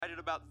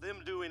about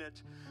them doing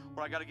it,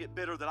 or I got to get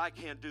bitter that I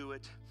can't do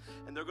it.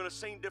 And they're going to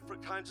sing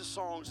different kinds of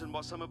songs than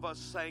what some of us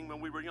sang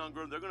when we were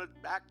younger. They're going to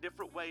act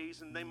different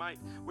ways, and they might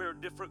wear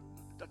different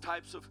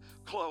types of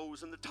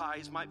clothes, and the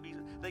ties might be,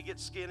 they get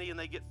skinny and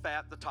they get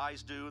fat. The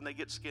ties do, and they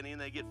get skinny and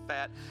they get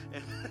fat.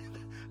 And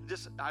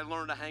I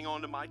learned to hang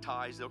on to my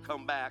ties. They'll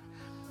come back.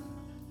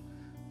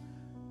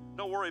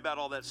 Don't worry about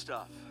all that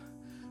stuff.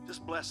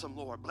 Just bless them,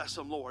 Lord. Bless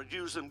them, Lord.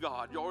 Use them,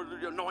 God. You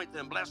anoint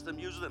them, bless them,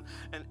 use them,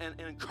 and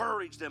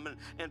encourage them,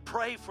 and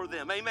pray for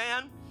them.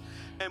 Amen?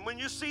 And when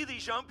you see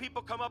these young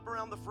people come up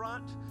around the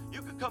front,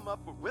 you can come up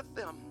with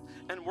them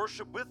and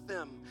worship with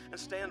them and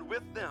stand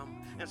with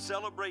them and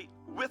celebrate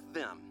with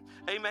them.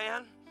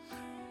 Amen?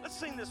 Let's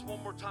sing this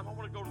one more time. I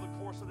want to go to the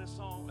chorus of this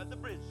song. At the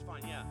bridge is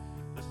fine, yeah.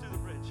 Let's do the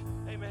bridge.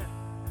 Amen.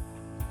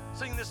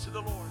 Sing this to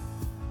the Lord.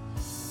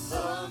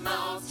 The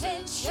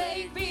mountains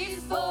shake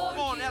before Come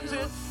on, that's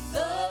it.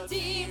 The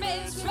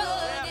demons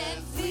run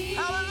and flee.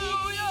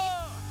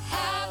 Hallelujah.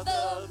 Have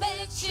the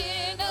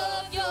mention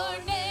of your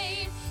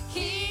name,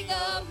 King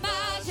of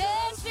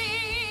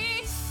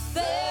majesty.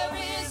 There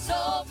is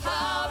no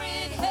power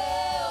in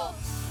hell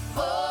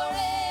for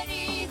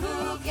any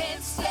who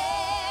can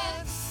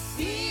stand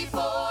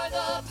before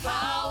the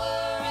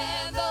power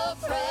and the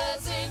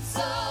presence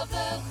of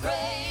the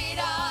great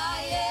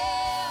I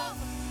am.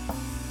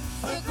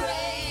 The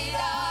great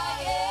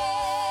I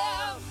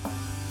am.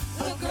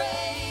 The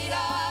great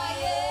I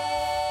am.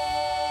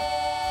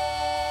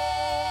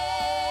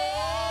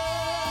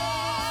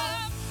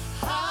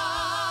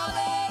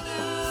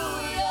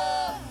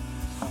 Hallelujah.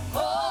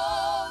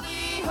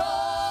 Holy,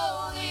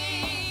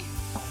 holy,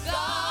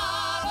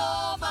 God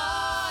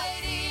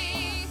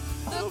Almighty.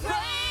 The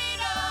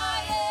great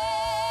I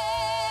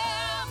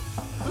am.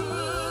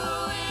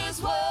 Who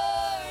is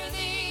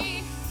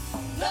worthy?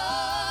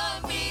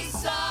 None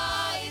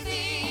beside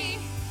thee.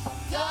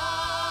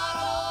 God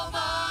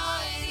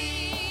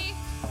Almighty,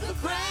 the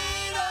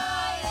great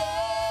I am.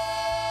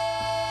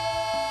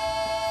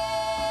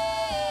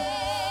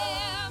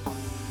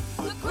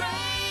 The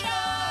great I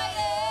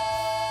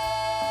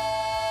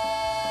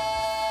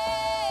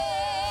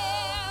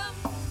am.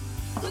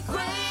 The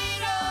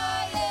great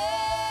I am.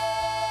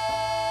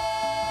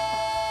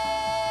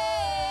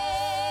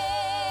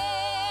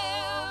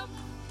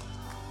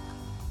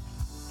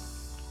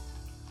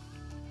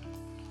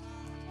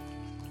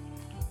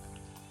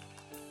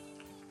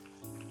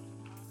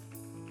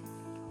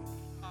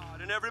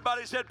 God, and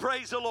everybody said,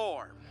 praise the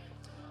Lord.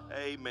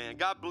 Amen.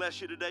 God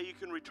bless you today. You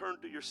can return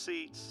to your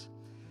seats.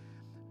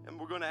 And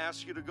we're going to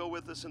ask you to go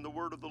with us in the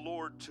word of the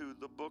Lord to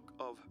the book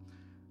of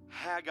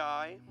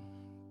Haggai.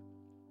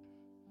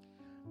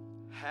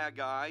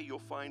 Haggai, you'll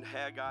find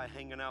Haggai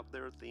hanging out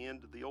there at the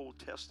end of the Old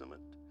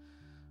Testament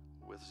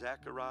with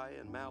Zechariah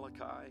and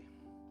Malachi.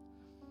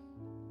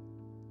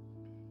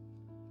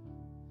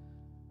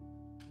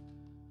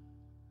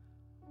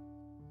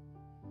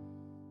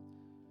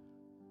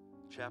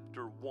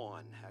 Chapter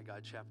 1,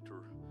 Haggai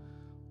chapter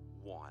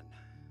 1.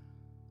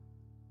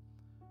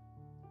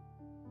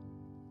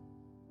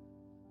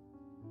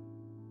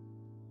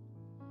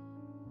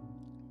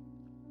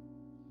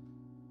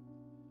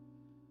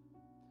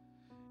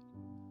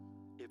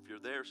 If you're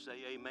there, say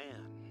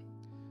amen.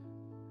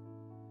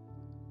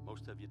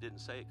 Most of you didn't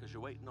say it because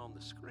you're waiting on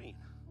the screen.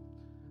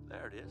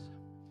 There it is.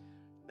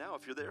 Now,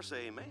 if you're there,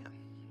 say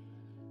amen.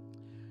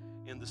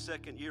 In the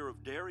 2nd year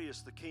of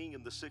Darius the king,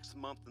 in the 6th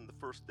month, and the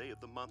 1st day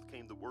of the month,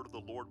 came the word of the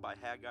Lord by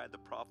Haggai the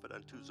prophet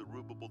unto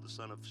Zerubbabel the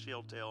son of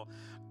Shealtiel,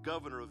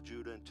 governor of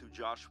Judah, and to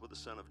Joshua the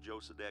son of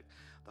Josedek,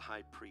 the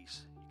high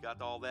priest. You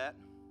got all that?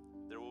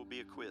 There will be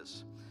a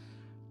quiz.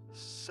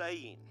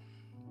 Saying,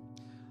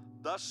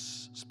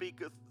 thus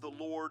speaketh the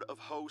Lord of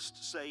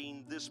hosts,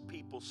 saying, this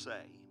people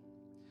say,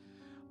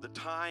 the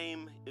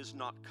time is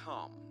not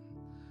come,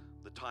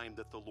 the time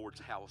that the Lord's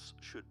house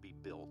should be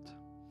built.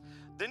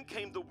 Then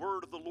came the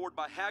word of the Lord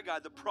by Haggai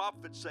the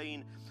prophet,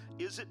 saying,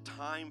 is it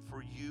time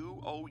for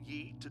you, O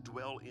ye, to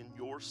dwell in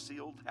your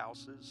sealed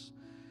houses,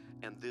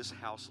 and this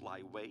house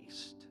lie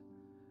waste?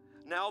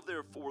 Now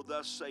therefore,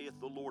 thus saith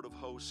the Lord of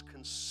hosts,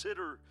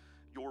 consider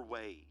your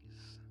ways.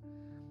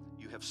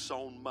 You have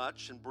sown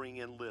much and bring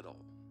in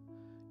little.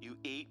 You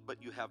eat,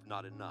 but you have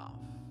not enough.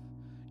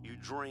 You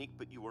drink,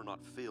 but you are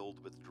not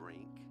filled with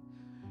drink.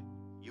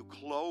 You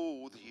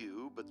clothe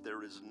you, but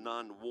there is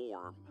none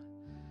warm.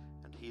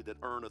 And he that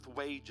earneth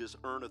wages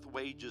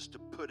to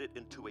put it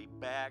into a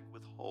bag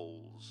with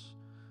holes.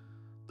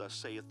 Thus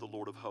saith the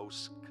Lord of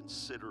hosts,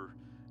 consider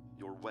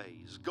your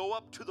ways. Go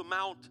up to the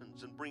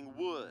mountains and bring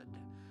wood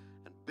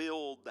and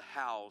build the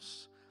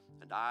house,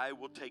 and I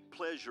will take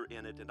pleasure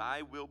in it, and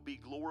I will be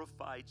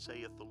glorified,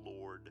 saith the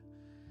Lord.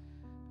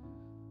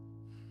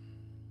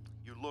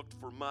 You looked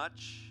for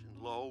much,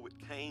 and lo,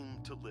 it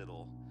came to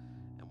little.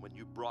 And when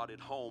you brought it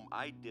home,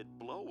 I did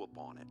blow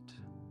upon it.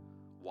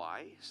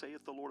 Why,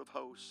 saith the Lord of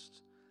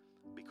hosts?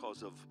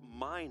 Because of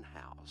mine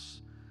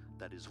house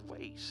that is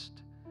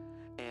waste.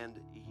 And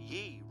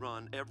ye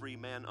run every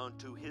man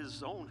unto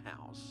his own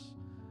house.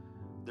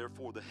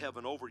 Therefore, the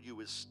heaven over you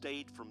is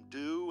stayed from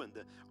dew, and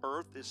the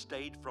earth is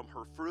stayed from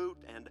her fruit.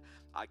 And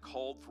I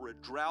called for a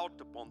drought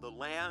upon the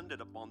land,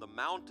 and upon the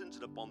mountains,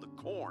 and upon the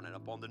corn, and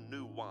upon the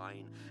new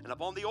wine, and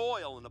upon the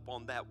oil, and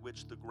upon that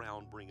which the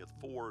ground bringeth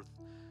forth,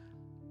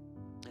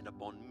 and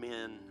upon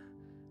men,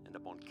 and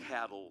upon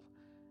cattle,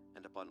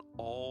 and upon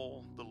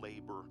all the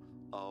labor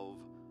of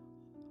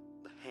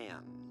the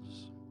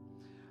hands.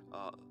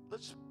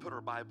 Let's put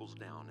our Bibles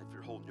down. If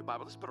you're holding your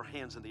Bible, let's put our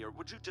hands in the air.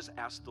 Would you just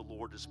ask the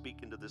Lord to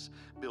speak into this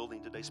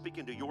building today, speak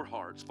into your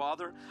hearts?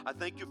 Father, I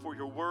thank you for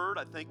your word.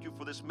 I thank you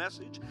for this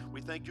message. We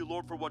thank you,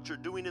 Lord, for what you're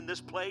doing in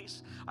this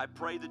place. I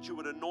pray that you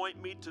would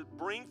anoint me to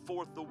bring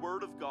forth the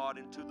word of God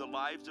into the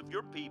lives of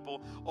your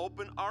people.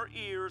 Open our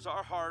ears,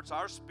 our hearts,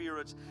 our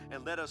spirits,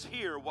 and let us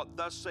hear what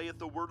thus saith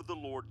the word of the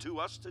Lord to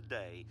us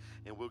today.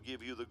 And we'll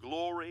give you the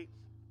glory,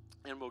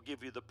 and we'll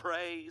give you the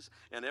praise.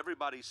 And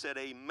everybody said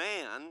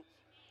amen.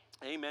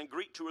 Amen.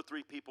 Greet 2 or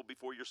 3 people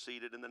before you're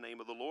seated in the name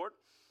of the Lord.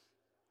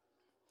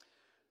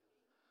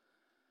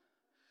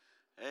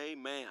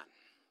 Amen.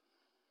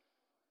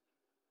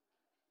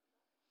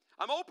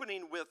 I'm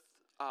opening with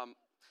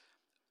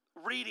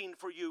reading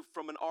for you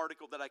from an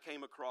article that I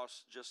came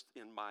across just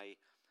in my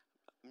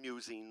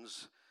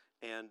musings.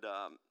 And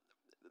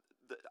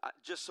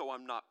just so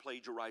I'm not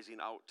plagiarizing,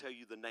 I'll tell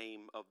you the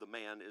name of the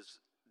man is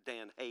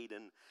Dan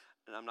Hayden.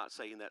 And I'm not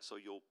saying that so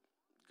you'll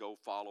go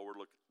follow or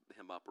look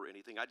him up or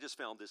anything. I just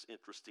found this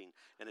interesting,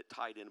 and it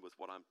tied in with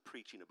what I'm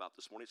preaching about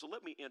this morning. So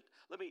let me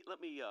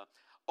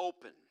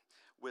open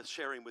with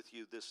sharing with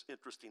you this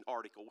interesting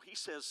article. He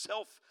says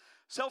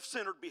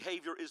self-centered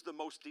behavior is the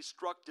most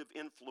destructive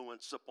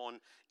influence upon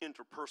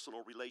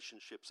interpersonal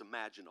relationships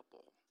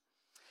imaginable.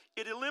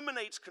 It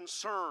eliminates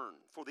concern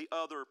for the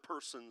other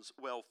person's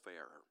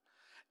welfare,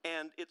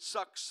 and it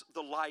sucks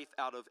the life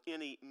out of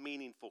any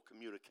meaningful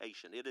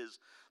communication. It is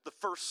the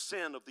first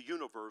sin of the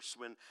universe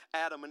when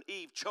Adam and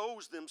Eve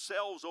chose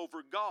themselves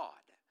over God.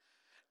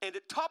 And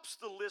it tops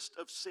the list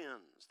of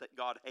sins that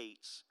God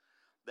hates,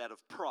 that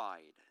of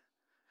pride.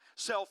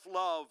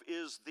 Self-love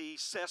is the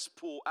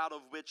cesspool out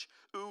of which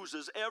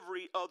oozes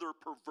every other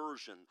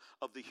perversion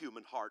of the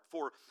human heart.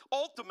 For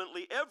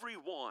ultimately,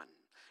 everyone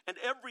and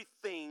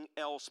everything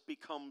else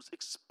becomes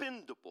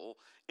expendable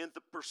in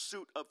the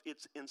pursuit of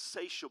its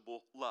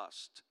insatiable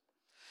lust.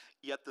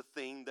 Yet the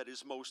thing that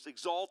is most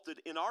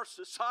exalted in our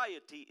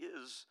society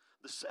is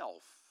the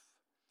self.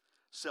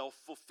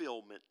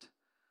 Self-fulfillment,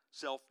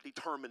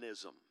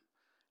 self-determinism,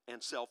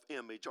 and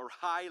self-image are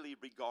highly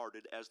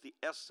regarded as the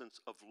essence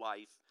of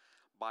life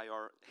by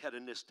our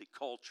hedonistic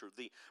culture.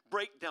 The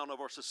breakdown of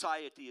our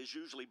society is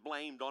usually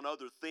blamed on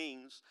other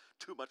things: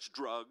 too much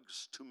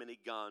drugs, too many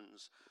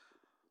guns,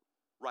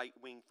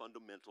 right-wing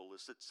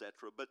fundamentalists,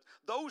 etc. But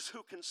those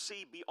who can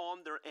see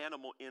beyond their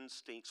animal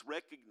instincts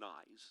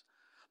recognize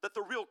that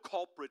the real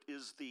culprit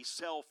is the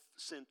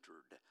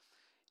self-centered,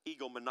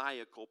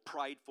 egomaniacal,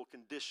 prideful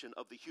condition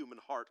of the human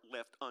heart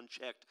left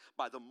unchecked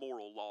by the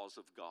moral laws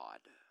of God.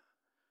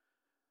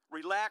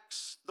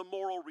 Relax the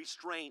moral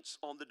restraints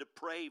on the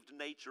depraved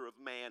nature of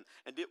man,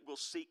 and it will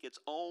seek its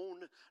own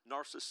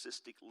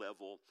narcissistic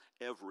level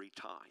every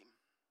time.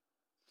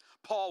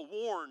 Paul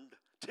warned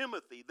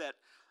Timothy that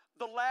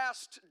the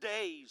last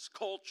days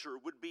culture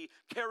would be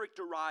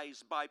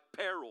characterized by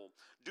peril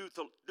due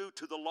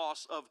to the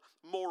loss of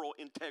moral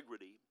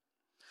integrity.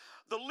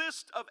 The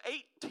list of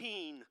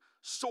 18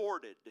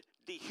 sordid,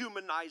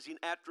 dehumanizing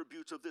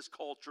attributes of this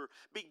culture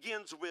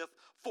begins with,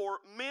 "For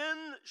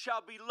men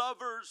shall be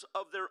lovers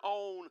of their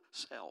own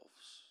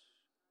selves."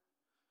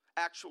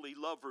 Actually,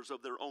 lovers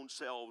of their own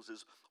selves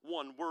is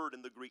one word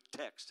in the Greek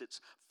text.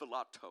 It's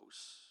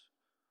philatos.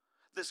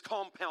 This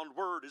compound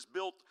word is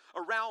built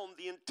around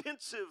the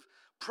intensive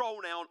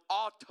pronoun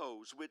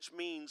autos, which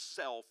means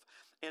self,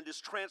 and is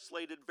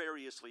translated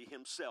variously: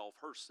 himself,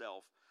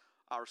 herself,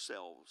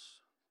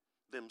 ourselves,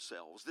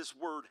 themselves. This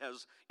word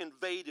has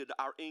invaded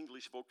our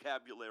English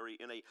vocabulary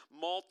in a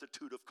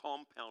multitude of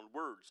compound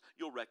words.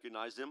 You'll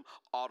recognize them: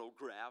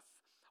 autograph,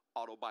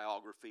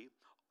 autobiography,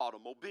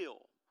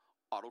 automobile,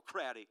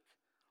 autocratic,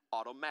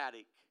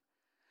 automatic.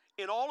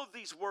 In all of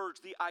these words,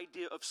 the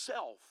idea of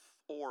self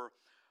or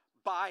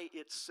by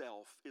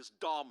itself is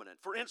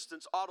dominant. For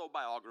instance,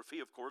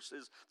 autobiography, of course,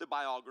 is the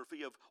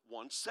biography of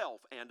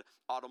oneself, and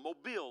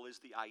automobile is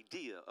the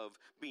idea of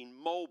being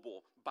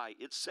mobile by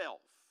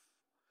itself.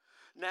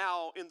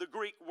 Now, in the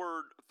Greek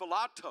word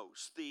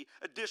philatos, the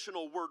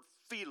additional word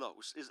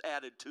philos is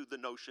added to the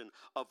notion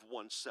of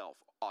oneself,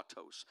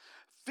 autos.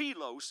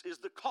 Philos is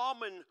the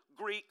common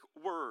Greek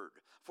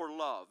word for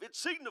love. It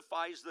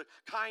signifies the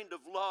kind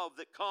of love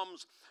that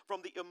comes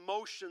from the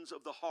emotions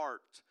of the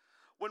heart.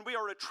 When we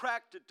are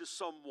attracted to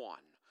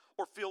someone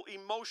or feel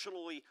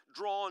emotionally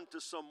drawn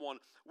to someone,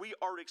 we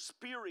are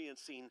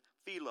experiencing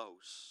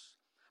philos.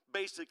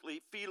 Basically,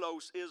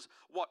 philos is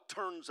what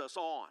turns us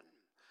on.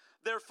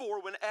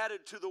 Therefore, when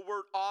added to the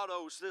word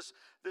autos,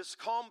 this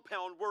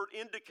compound word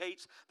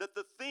indicates that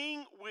the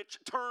thing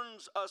which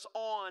turns us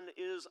on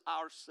is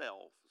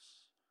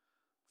ourselves.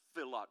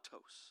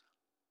 Philatos.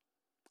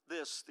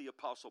 This, the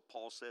Apostle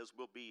Paul says,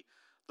 will be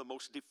the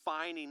most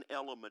defining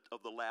element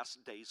of the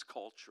last days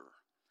culture.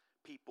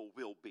 People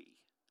will be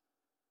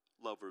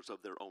lovers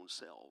of their own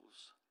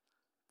selves.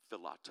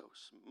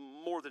 Philatos.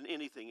 More than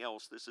anything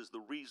else, this is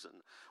the reason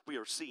we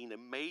are seeing a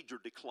major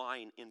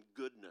decline in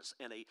goodness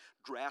and a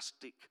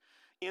drastic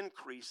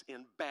increase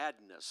in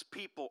badness.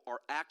 People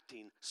are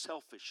acting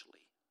selfishly.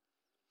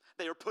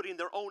 They are putting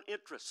their own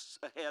interests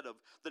ahead of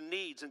the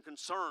needs and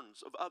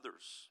concerns of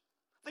others.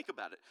 Think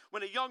about it.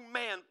 When a young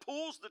man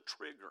pulls the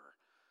trigger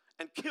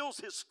and kills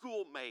his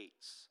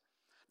schoolmates,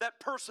 that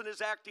person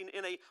is acting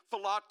in a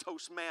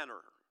philatos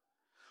manner.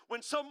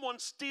 When someone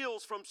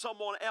steals from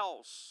someone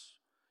else,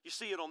 you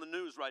see it on the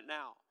news right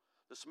now,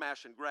 the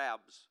smash and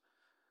grabs,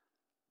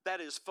 that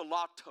is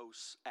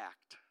philatos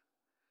act.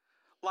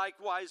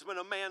 Likewise, when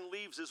a man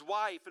leaves his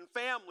wife and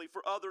family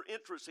for other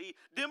interests, he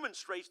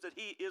demonstrates that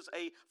he is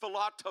a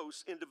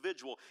philatos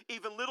individual.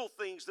 Even little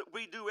things that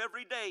we do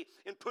every day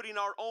in putting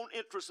our own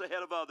interests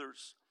ahead of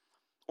others,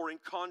 or in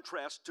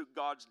contrast to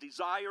God's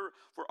desire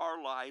for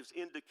our lives,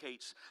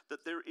 indicates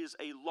that there is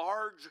a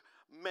large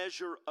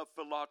measure of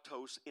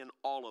philatos in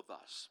all of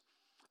us.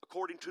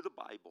 According to the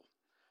Bible,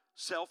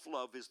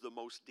 self-love is the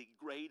most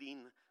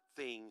degrading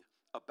thing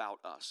about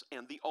us,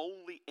 and the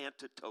only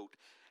antidote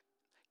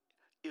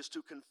is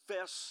to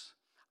confess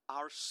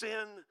our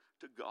sin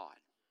to God,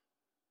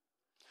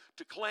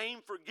 to claim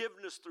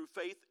forgiveness through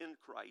faith in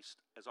Christ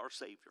as our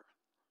Savior,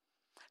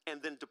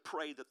 and then to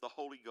pray that the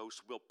Holy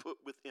Ghost will put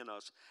within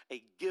us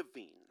a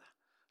giving,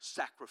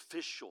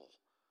 sacrificial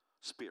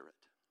spirit.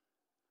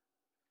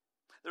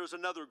 There is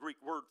another Greek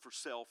word for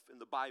self in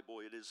the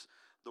Bible. It is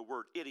the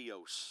word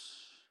idios,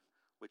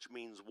 which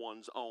means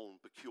one's own,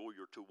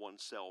 peculiar to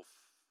oneself.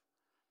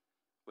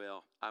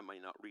 Well, I may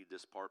not read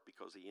this part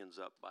because he ends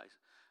up by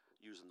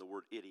using the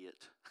word idiot,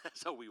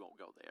 so we won't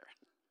go there.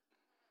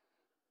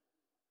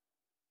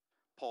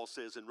 Paul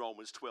says in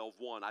Romans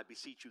 12:1, I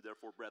beseech you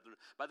therefore, brethren,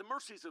 by the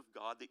mercies of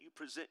God, that you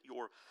present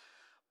your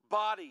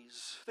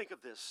bodies, think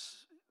of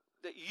this,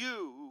 that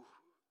you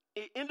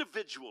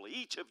individually,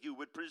 each of you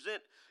would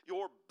present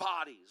your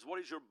bodies.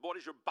 What does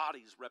your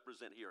bodies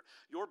represent here?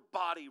 Your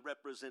body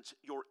represents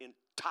your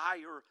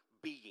entire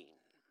being.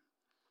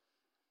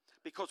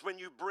 Because when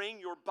you bring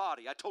your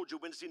body, I told you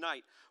Wednesday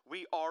night,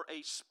 we are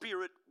a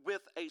spirit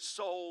with a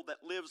soul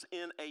that lives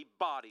in a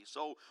body.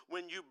 So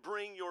when you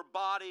bring your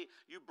body,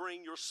 you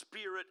bring your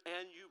spirit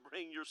and you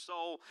bring your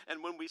soul.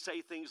 And when we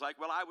say things like,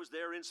 well, I was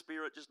there in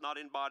spirit, just not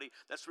in body,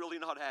 that's really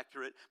not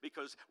accurate,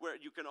 because where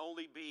you can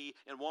only be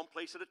in one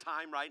place at a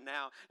time right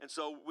now. And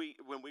so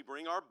when we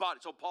bring our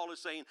body, so Paul is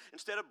saying,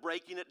 instead of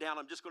breaking it down,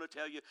 I'm just going to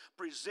tell you,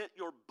 present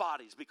your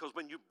bodies, because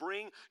when you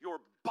bring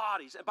your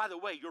bodies, and by the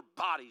way, your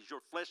bodies,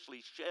 your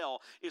fleshly shell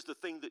is the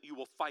thing that you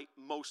will fight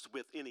most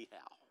with anyhow.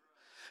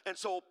 And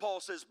so Paul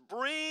says,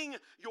 bring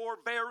your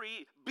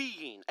very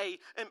being,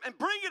 and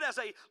bring it as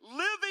a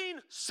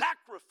living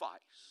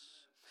sacrifice.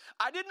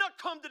 I did not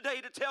come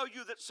today to tell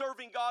you that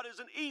serving God is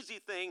an easy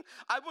thing.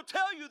 I will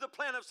tell you the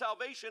plan of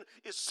salvation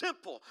is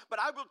simple, but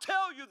I will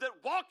tell you that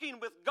walking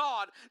with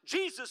God,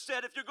 Jesus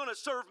said, if you're going to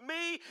serve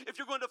me, if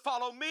you're going to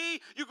follow me,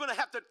 you're going to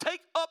have to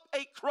take up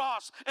a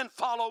cross and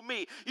follow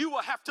me. You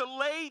will have to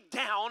lay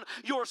down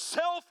your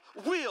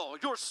self-will,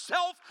 your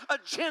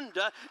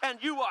self-agenda, and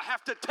you will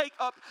have to take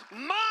up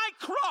my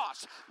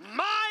cross,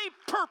 my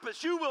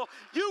purpose. You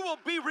will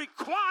be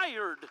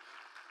required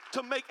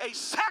to make a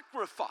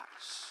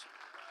sacrifice.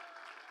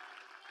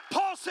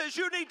 Paul says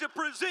you need to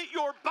present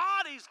your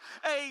bodies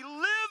a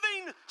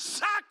living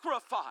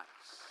sacrifice.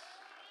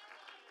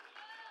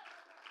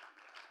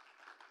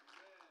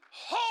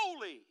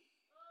 Holy,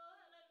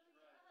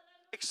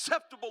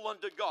 acceptable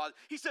unto God.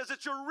 He says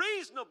it's your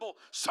reasonable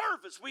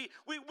service.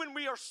 When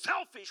we are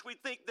selfish, we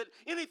think that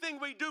anything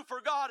we do for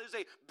God is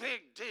a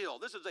big deal.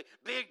 This is a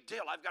big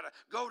deal. I've got to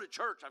go to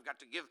church. I've got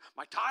to give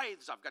my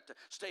tithes. I've got to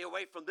stay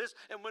away from this.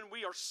 And when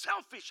we are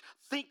selfish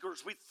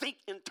thinkers, we think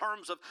in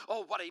terms of,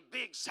 oh, what a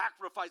big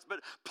sacrifice. But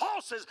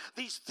Paul says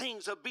these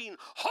things of being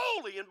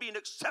holy and being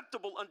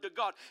acceptable unto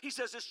God, he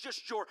says it's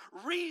just your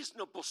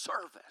reasonable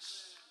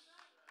service.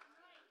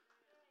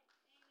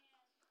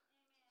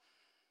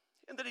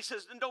 And then he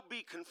says, and don't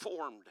be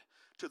conformed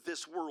to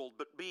this world,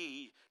 but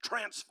be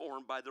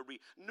transformed by the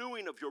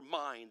renewing of your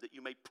mind, that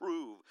you may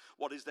prove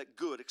what is that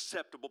good,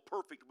 acceptable,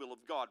 perfect will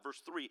of God.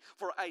 Verse 3,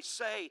 for I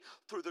say,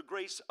 through the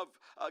grace of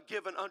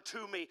given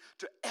unto me,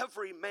 to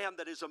every man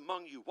that is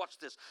among you, watch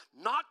this,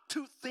 not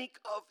to think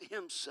of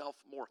himself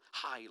more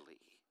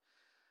highly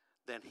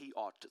than he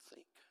ought to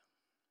think,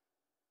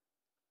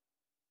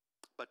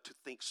 but to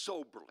think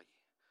soberly,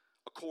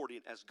 according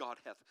as God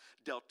hath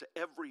dealt to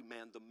every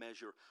man the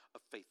measure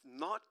of faith.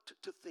 Not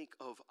to think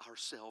of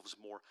ourselves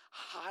more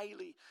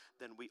highly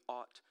than we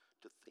ought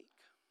to think.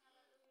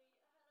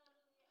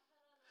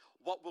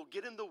 What will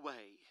get in the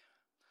way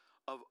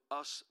of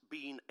us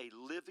being a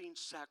living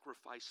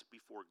sacrifice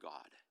before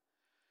God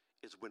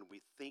is when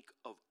we think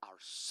of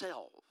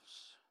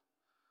ourselves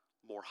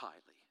more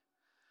highly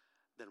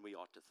than we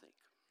ought to think.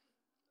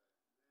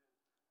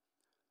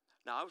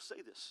 Now, I will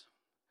say this.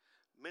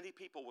 Many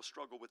people will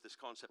struggle with this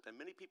concept, and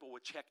many people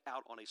will check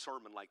out on a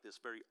sermon like this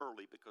very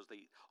early because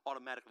they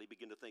automatically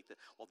begin to think that,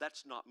 well,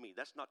 that's not me.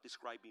 That's not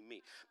describing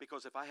me.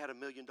 Because if I had $1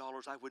 million,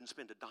 I wouldn't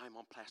spend a dime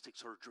on plastic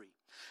surgery,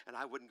 and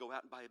I wouldn't go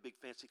out and buy a big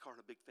fancy car and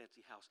a big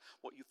fancy house.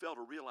 What you fail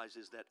to realize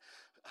is that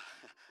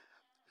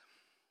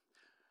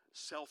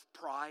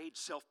self-pride,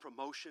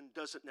 self-promotion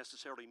doesn't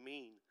necessarily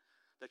mean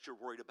that you're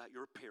worried about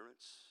your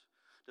appearance.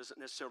 Doesn't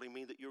necessarily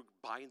mean that you're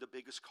buying the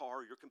biggest car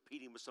or you're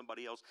competing with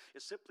somebody else.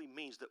 It simply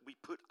means that we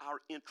put our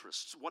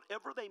interests,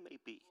 whatever they may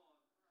be,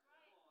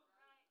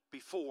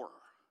 before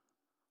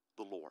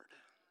the Lord.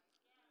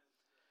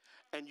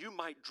 And you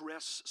might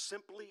dress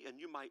simply, and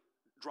you might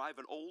drive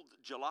an old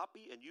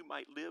jalopy, and you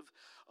might live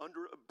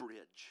under a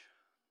bridge,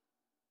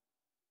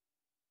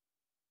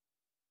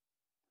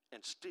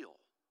 and still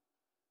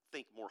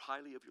think more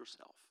highly of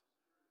yourself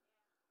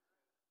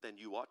than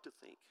you ought to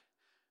think,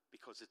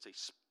 because it's a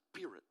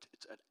spirit,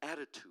 it's an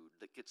attitude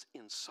that gets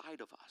inside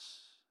of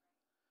us.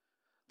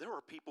 There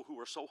are people who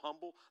are so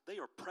humble, they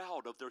are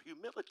proud of their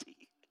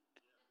humility.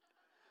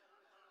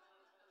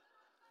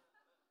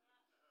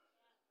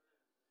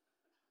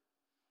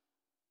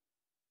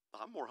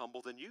 I'm more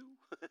humble than you.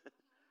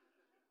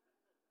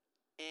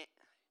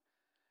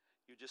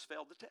 You just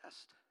failed the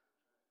test.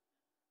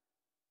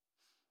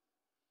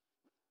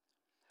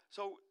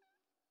 So,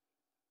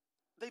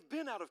 they've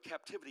been out of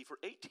captivity for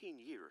 18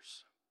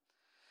 years.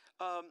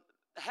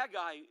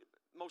 Haggai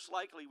most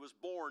likely was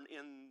born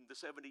in the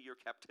 70-year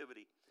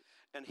captivity,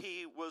 and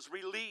he was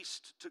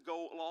released to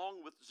go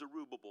along with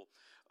Zerubbabel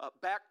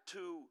back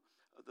to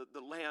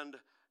the land,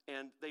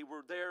 and they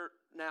were there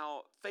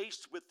now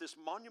faced with this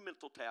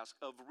monumental task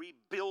of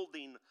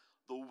rebuilding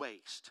the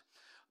waste.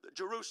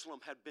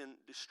 Jerusalem had been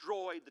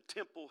destroyed, the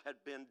temple had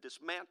been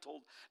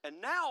dismantled, and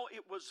now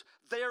it was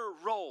their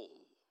role.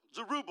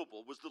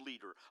 Zerubbabel was the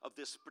leader of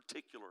this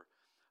particular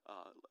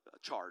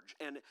charge,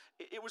 and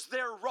it was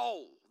their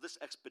role, this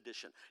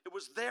expedition. It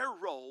was their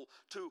role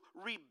to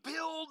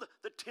rebuild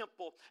the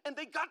temple, and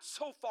they got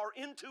so far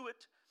into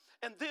it,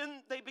 and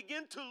then they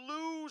begin to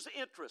lose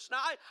interest. Now,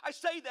 I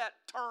say that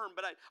term,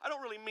 but I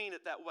don't really mean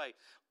it that way.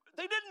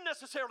 They didn't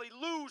necessarily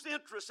lose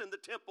interest in the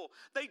temple.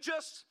 They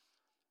just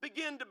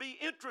begin to be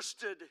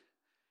interested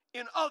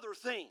in other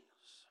things.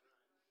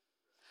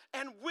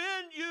 And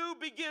when you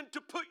begin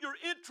to put your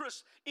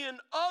interest in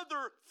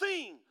other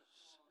things,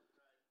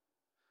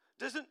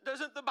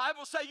 doesn't the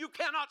Bible say you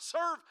cannot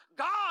serve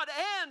God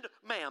and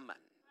mammon?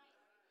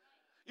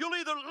 You'll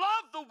either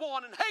love the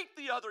one and hate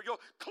the other.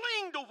 You'll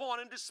cling to one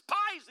and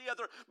despise the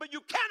other. But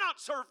you cannot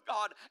serve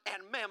God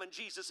and mammon.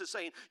 Jesus is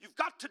saying you've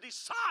got to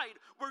decide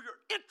where your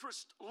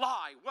interests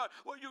lie.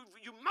 Well,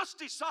 you must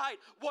decide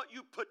what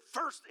you put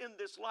first in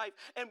this life.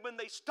 And when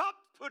they stop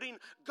putting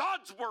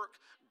God's work,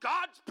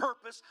 God's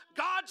purpose,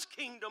 God's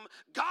kingdom,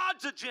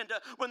 God's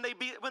agenda, when they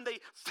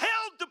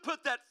failed to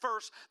put that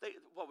first,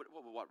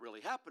 what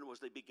really happened was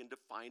they began to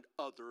find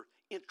other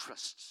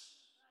interests.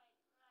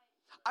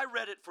 I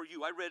read it for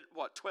you. I read,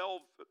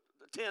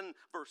 10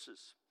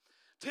 verses.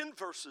 10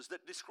 verses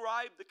that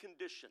describe the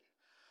condition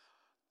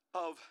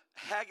of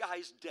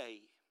Haggai's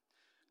day,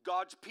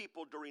 God's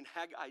people during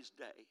Haggai's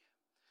day.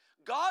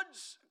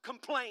 God's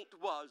complaint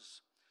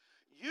was,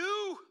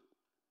 you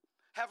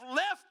have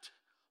left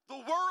the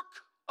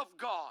work of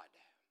God.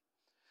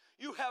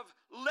 You have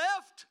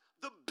left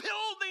the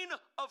building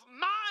of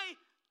my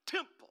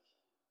temple.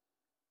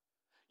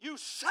 You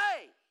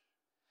say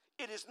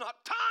it is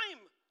not time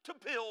to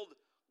build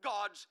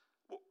God's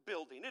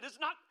building. It is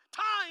not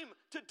time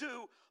to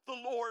do the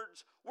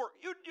Lord's work.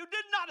 You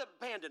did not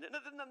abandon it.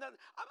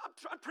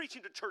 I'm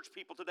preaching to church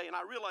people today, and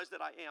I realize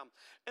that I am.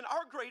 And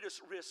our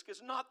greatest risk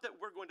is not that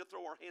we're going to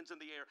throw our hands in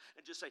the air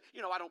and just say,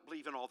 I don't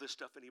believe in all this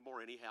stuff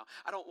anymore anyhow.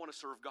 I don't want to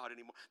serve God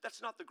anymore.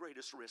 That's not the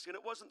greatest risk, and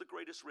it wasn't the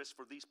greatest risk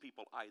for these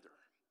people either.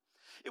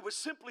 It was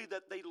simply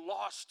that they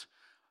lost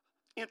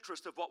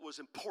interest of what was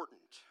important.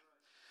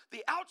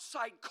 The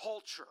outside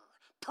culture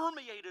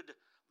permeated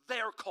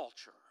their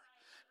culture.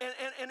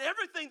 And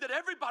everything that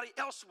everybody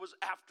else was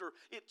after,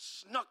 it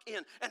snuck in.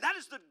 And that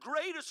is the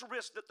greatest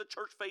risk that the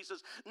church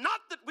faces.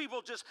 Not that we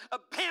will just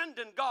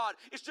abandon God.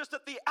 It's just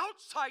that the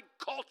outside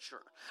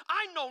culture.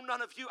 I know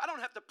none of you, I don't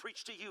have to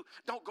preach to you.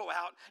 Don't go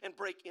out and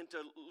break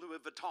into Louis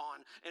Vuitton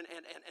and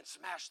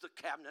smash the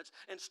cabinets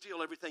and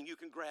steal everything you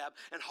can grab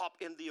and hop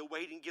in the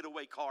awaiting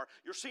getaway car.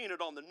 You're seeing it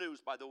on the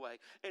news, by the way.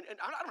 And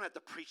I don't have to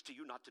preach to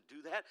you not to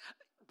do that.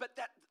 But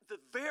that the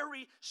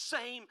very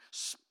same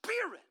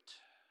spirit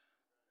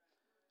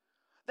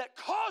that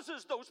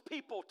causes those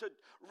people to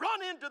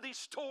run into these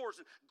stores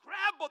and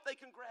grab what they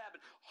can grab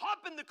and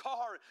hop in the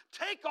car and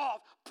take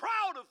off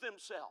proud of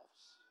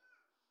themselves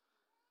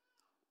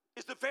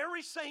is the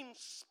very same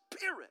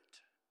spirit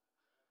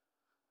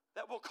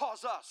that will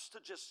cause us to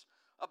just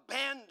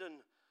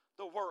abandon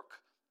the work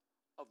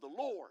of the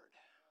Lord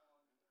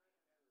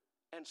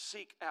and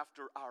seek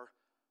after our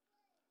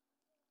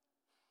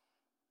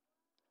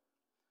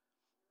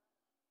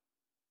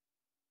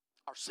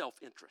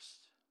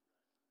self-interest.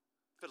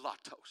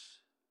 Philatos.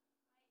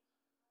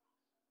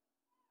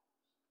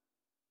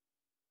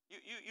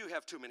 You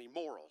have too many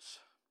morals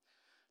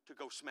to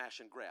go smash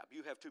and grab.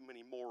 You have too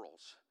many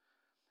morals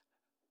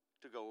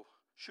to go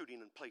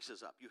shooting and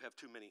places up. You have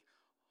too many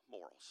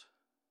morals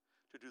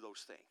to do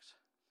those things.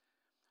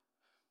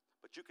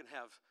 But you can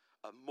have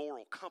a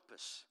moral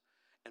compass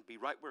and be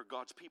right where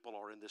God's people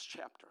are in this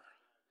chapter.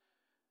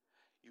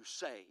 You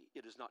say,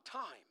 it is not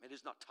time. It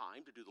is not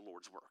time to do the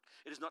Lord's work.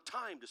 It is not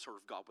time to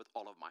serve God with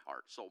all of my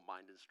heart, soul,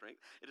 mind, and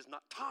strength. It is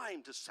not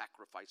time to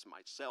sacrifice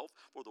myself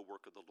for the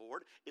work of the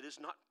Lord. It is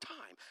not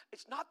time.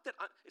 It's not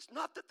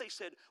that they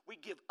said we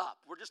give up.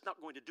 We're just not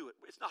going to do it.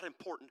 It's not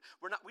important.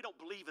 We don't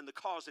believe in the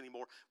cause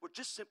anymore. We're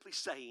just simply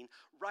saying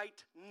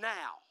right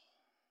now.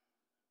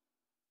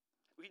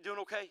 Are you doing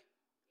okay?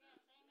 Yes,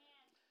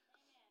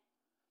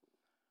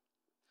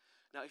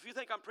 amen. Now, if you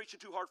think I'm preaching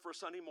too hard for a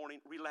Sunday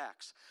morning,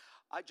 relax.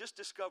 I just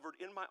discovered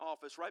in my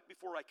office right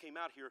before I came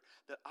out here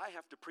that I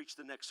have to preach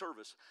the next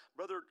service.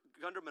 Brother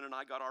Gunderman and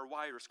I got our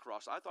wires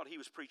crossed. I thought he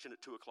was preaching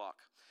at 2 o'clock.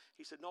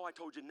 He said, no, I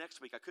told you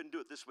next week. I couldn't do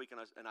it this week, and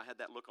I had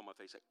that look on my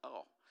face like,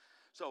 oh.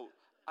 So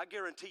I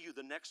guarantee you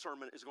the next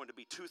sermon is going to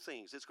be two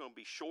things. It's going to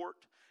be short,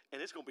 and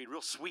it's going to be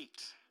real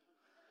sweet.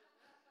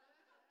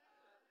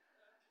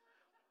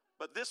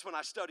 But this one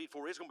I studied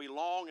for. It's going to be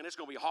long, and it's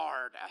going to be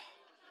hard.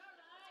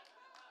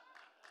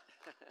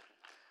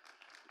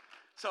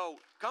 So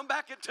come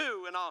back at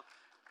 2, and I'll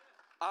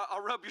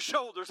rub your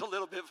shoulders a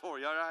little bit for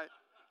you, all right?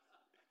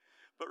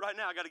 But right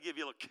now, I got to give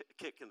you a little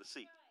kick in the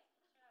seat.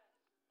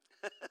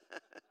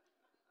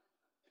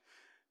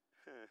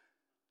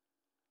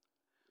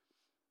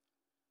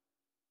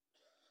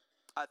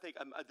 I think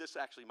this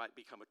actually might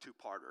become a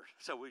two-parter,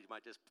 so we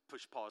might just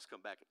push pause,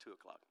 come back at 2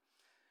 o'clock.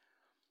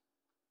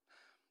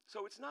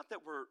 So it's not that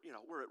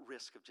we're at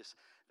risk of just.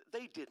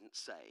 They didn't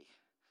say,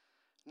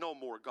 "No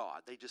more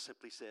God." They just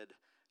simply said,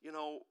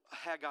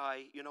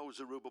 Haggai,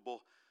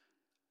 Zerubbabel,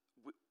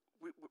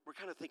 we're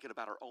kind of thinking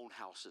about our own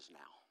houses now.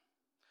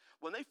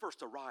 When they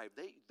first arrived,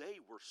 they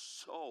were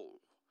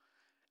so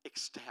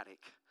ecstatic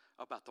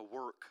about the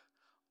work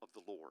of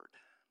the Lord.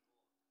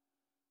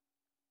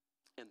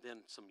 And then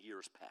some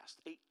years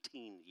passed,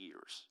 18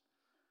 years.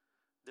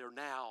 They're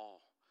now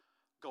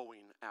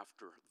going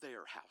after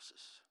their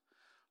houses.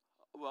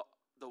 Well,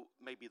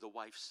 maybe the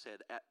wife said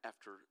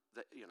after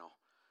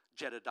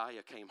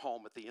Jedediah came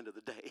home at the end of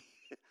the day.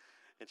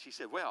 And she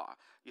said, well,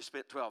 you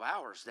spent 12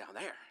 hours down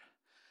there,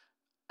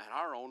 and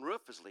our own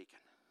roof is leaking.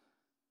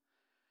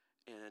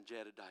 And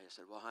Jedediah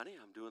said, well, honey,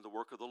 I'm doing the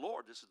work of the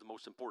Lord. This is the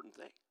most important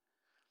thing.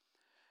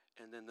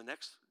 And then the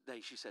next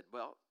day she said,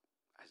 well,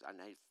 I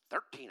need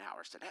 13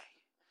 hours today.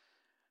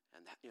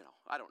 And that,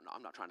 I don't know.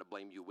 I'm not trying to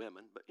blame you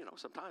women, but,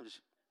 sometimes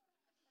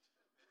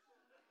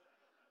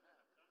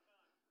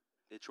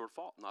it's your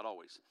fault, not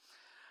always.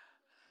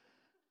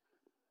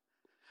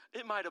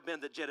 It might have been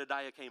that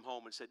Jedediah came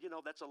home and said,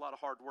 that's a lot of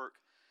hard work.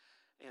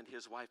 And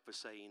his wife was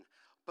saying,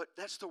 but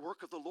that's the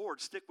work of the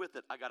Lord. Stick with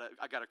it. I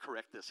gotta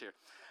correct this here.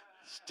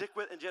 Stick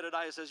with it. And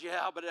Jedediah says,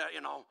 yeah, but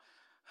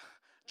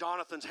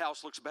Jonathan's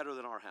house looks better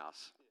than our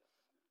house.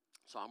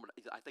 So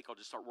I think I'll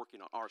just start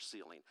working on our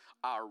ceiling,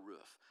 our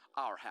roof,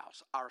 our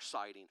house, our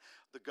siding.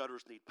 The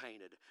gutters need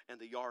painted, and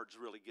the yard's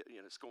really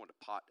it's going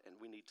to pot, and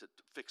we need to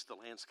fix the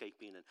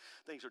landscaping, and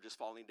things are just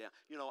falling down.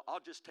 I'll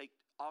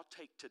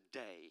take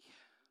today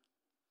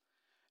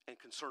and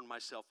concern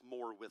myself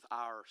more with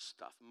our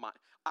stuff,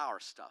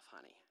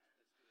 honey.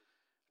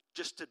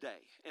 Just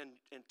today.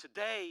 And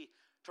today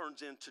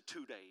turns into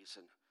 2 days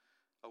and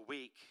a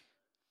week.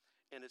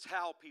 And it's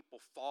how people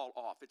fall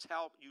off. It's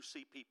how you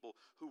see people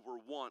who were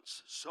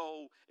once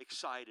so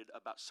excited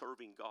about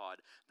serving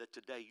God that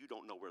today you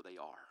don't know where they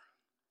are.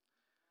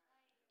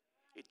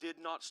 It did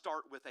not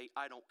start with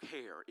I don't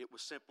care. It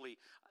was simply,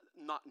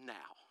 not now.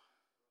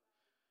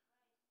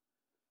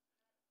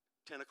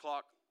 10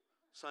 o'clock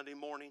Sunday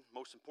morning,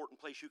 most important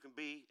place you can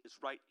be is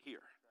right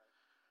here.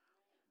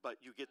 But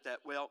you get that,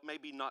 well,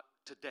 maybe not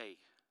today,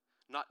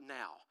 not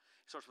now.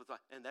 It starts with,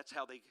 and that's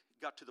how they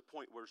got to the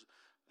point where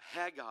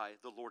Haggai,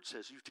 the Lord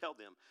says, you tell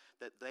them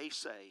that they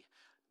say,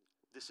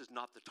 this is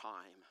not the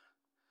time.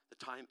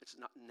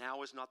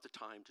 Now is not the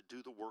time to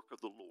do the work of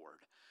the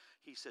Lord.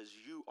 He says,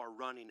 you are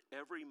running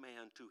every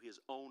man to his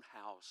own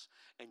house,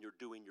 and you're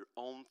doing your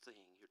own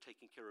thing. You're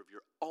taking care of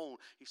your own.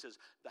 He says,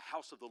 the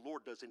house of the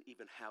Lord doesn't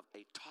even have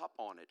a top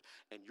on it,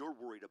 and you're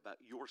worried about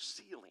your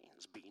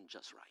ceilings being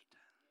just right.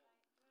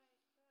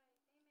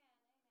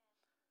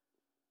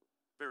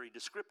 Very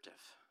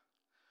descriptive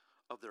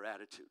of their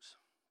attitudes.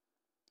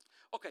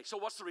 Okay, so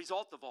what's the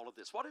result of all of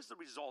this? What is the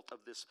result of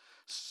this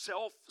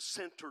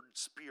self-centered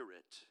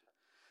spirit?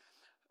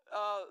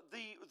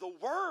 The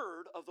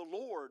word of the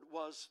Lord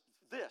was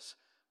this: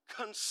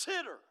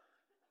 consider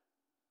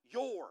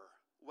your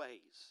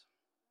ways.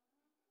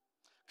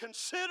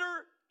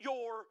 Consider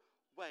your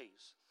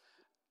ways.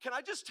 Can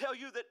I just tell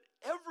you that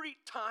every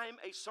time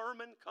a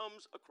sermon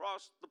comes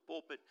across the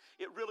pulpit,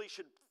 it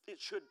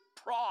should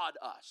prod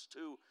us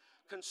to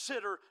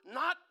consider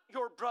not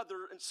your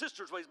brother and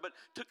sister's ways, but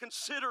to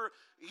consider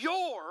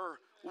your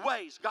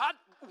ways. God,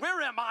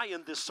 where am I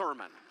in this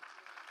sermon?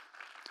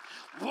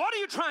 What are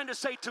you trying to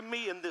say to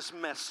me in this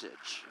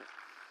message?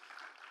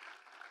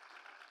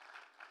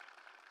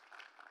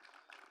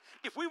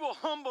 If we will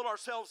humble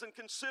ourselves and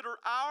consider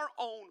our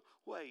own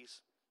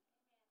ways.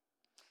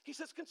 He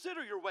says,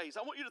 consider your ways.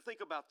 I want you to think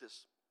about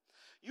this.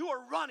 You are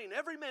running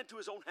every man to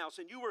his own house,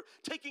 and you were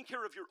taking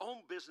care of your own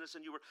business,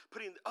 and you were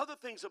putting other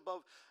things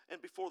above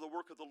and before the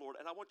work of the Lord.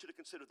 And I want you to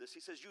consider this.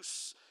 He says,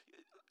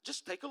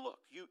 just take a look.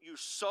 You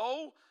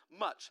so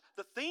much.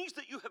 The things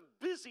that you have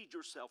busied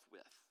yourself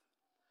with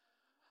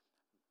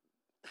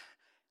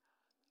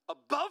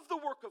above the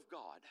work of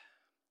God,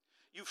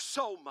 you've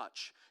so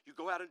much. You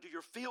go out into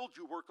your field,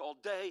 you work all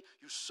day,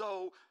 you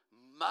sow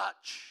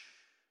much.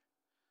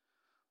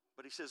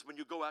 But he says, when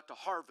you go out to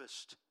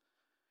harvest,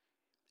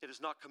 it is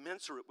not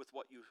commensurate with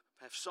what you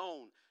have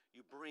sown.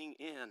 You bring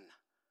in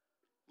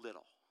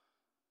little.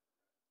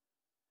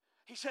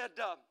 He said,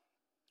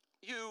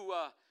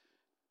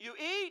 you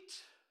eat,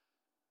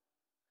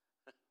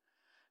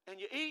 and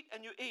you eat,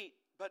 and you eat.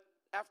 But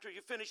after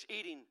you finish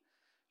eating,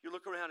 you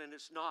look around and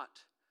it's not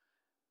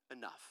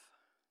enough.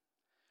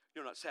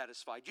 You're not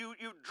satisfied. You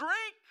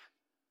drink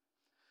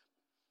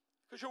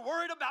because you're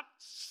worried about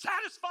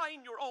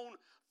satisfying your own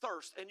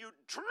thirst. And you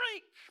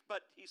drink,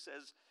 but he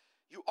says,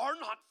 you are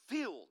not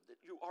filled.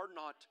 You are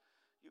not,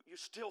 you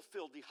still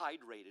feel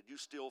dehydrated. You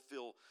still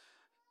feel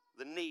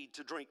the need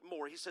to drink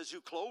more. He says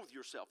you clothe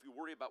yourself. You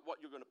worry about what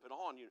you're going to put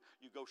on. You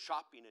go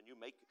shopping and you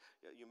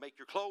make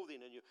your clothing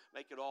and you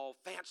make it all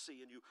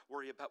fancy and you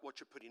worry about what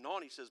you're putting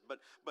on. He says, but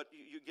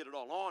you get it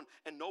all on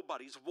and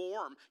nobody's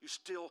warm. You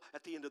still,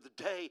 at the end of the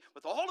day,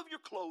 with all of your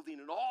clothing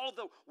and all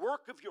the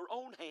work of your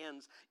own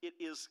hands, it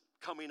is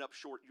coming up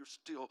short. You're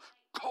still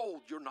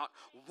cold. You're not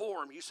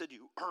warm. He said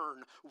you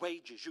earn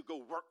wages. You go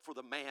work for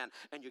the man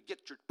and you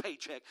get your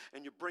paycheck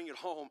and you bring it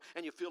home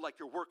and you feel like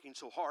you're working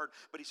so hard.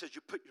 But he says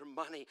you put your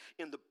money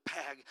in the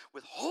bag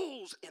with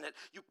holes in it.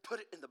 You put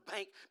it in the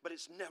bank, but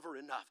it's never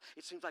enough.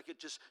 It seems like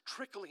it's just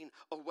trickling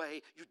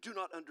away. You do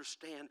not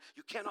understand.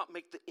 You cannot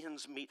make the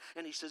ends meet.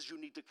 And he says you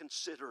need to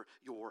consider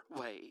your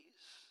ways.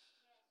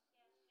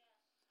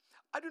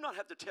 I do not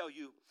have to tell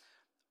you.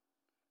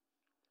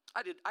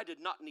 I did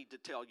not need to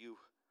tell you,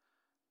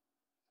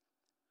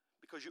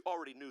 because you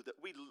already knew that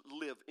we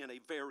live in a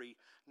very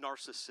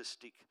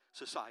narcissistic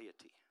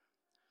society.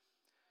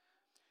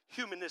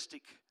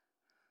 Humanistic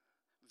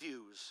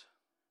views.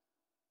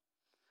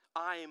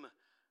 I'm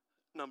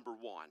number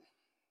one.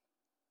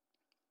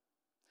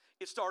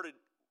 It started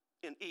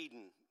in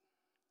Eden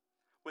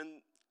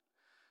when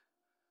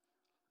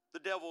the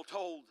devil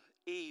told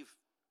Eve,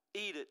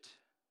 eat it.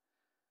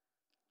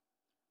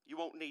 You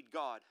won't need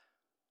God.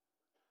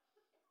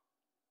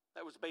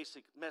 That was the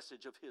basic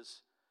message of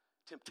his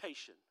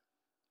temptation.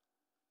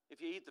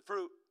 If you eat the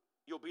fruit,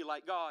 you'll be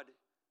like God.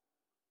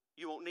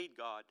 You won't need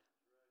God.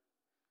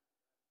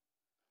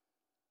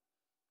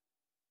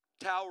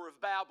 Tower of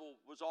Babel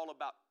was all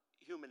about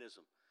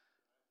humanism.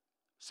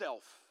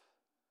 Self.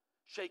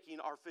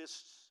 Shaking our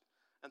fists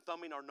and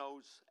thumbing our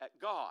nose at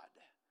God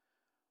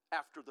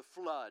after the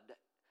flood.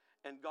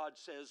 And God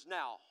says,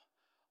 now,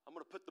 I'm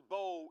going to put the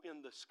bow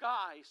in the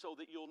sky so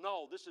that you'll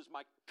know this is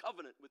my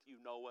covenant with you,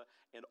 Noah,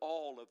 and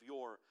all of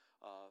your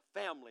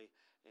family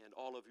and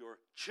all of your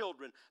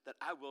children, that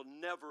I will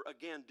never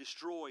again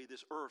destroy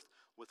this earth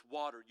with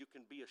water. You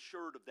can be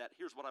assured of that.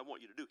 Here's what I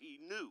want you to do. He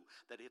knew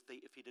that if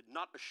he did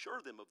not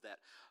assure them of that,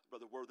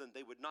 Brother Worthen,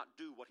 they would not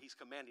do what he's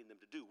commanding them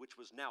to do, which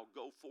was now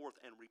go forth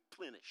and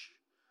replenish.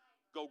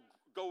 Go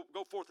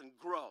forth and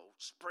grow,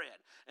 spread,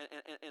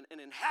 and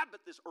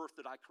inhabit this earth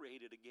that I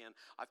created again.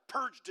 I've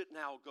purged it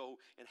now, go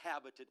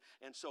inhabit it.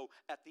 And so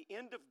at the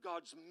end of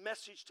God's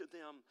message to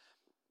them,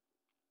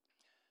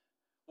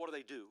 what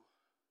do?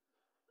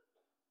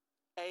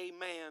 A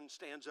man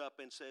stands up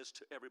and says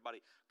to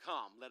everybody,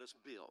 come, let us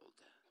build.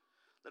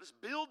 Let us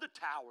build a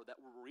tower that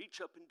will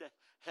reach up into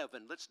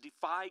heaven. Let's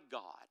defy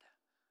God.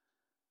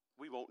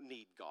 We won't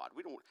need God.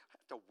 We don't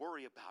have to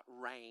worry about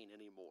rain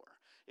anymore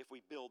if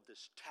we build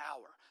this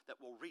tower that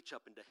will reach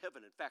up into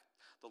heaven. In fact,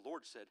 the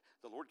Lord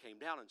came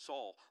down and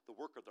saw the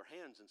work of their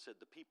hands and said,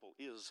 the people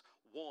is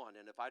one.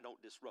 And if I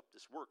don't disrupt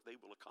this work, they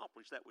will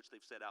accomplish that which they've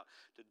set out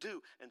to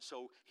do. And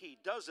so he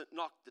doesn't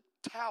knock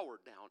the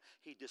tower down.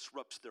 He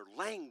disrupts their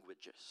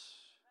languages.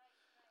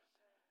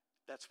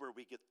 That's where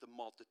we get the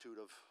multitude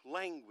of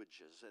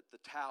languages at the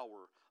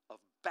Tower of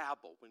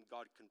Babel, when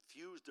God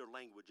confused their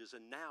languages.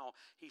 And now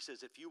he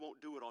says, if you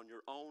won't do it on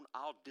your own,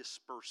 I'll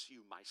disperse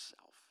you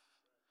myself.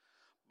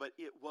 But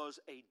it was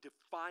a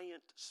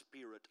defiant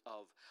spirit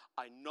of,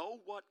 I know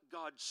what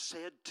God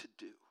said to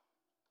do,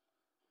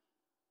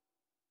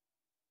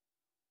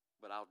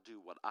 but I'll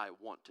do what I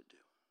want to do.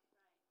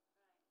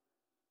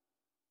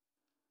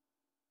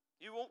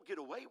 You won't get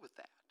away with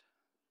that.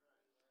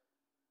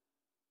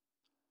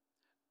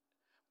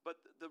 But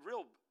the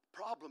real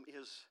problem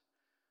is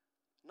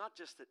not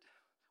just that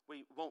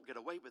we won't get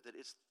away with it,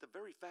 it's the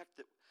very fact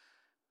that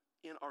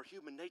in our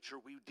human nature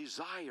we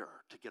desire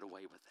to get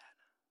away with that.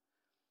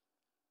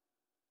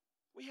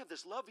 We have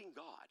this loving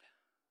God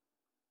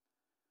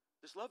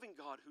This loving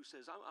God who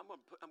says, I'm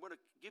going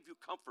to give you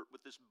comfort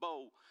with this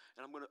bow,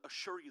 and I'm going to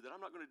assure you that I'm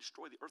not going to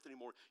destroy the earth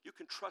anymore. You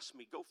can trust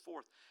me. Go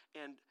forth.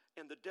 And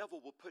the devil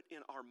will put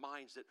in our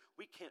minds that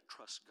we can't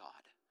trust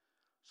God,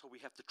 so we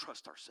have to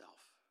trust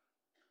ourselves.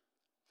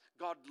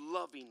 God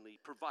lovingly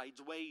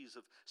provides ways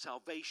of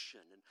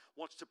salvation and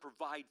wants to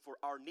provide for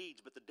our needs,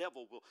 but the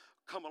devil will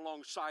come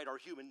alongside our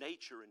human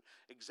nature and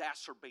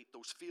exacerbate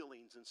those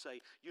feelings and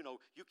say, you know,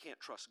 you can't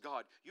trust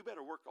God. You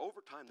better work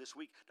overtime this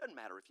week. Doesn't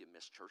matter if you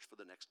miss church for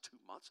the next 2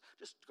 months.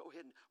 Just go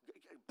ahead and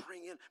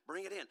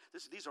bring it in.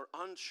 These are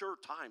unsure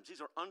times.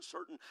 These are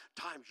uncertain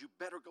times. You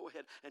better go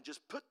ahead and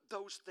just put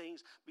those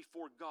things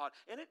before God.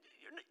 And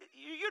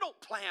you don't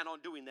plan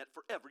on doing that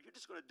forever. You're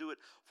just going to do it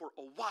for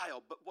a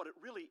while. But what it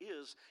really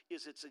is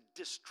it's a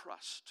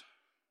distrust.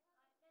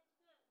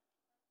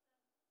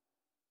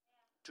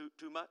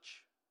 Too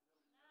much?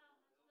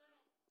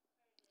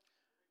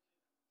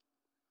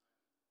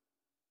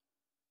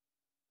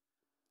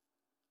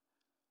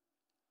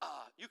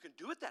 You can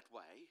do it that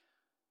way,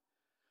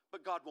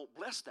 but God won't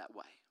bless that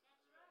way.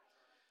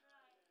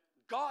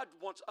 God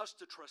wants us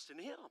to trust in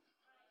Him.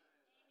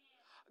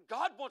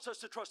 God wants us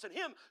to trust in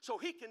Him so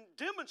He can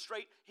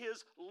demonstrate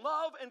His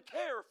love and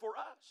care for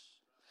us.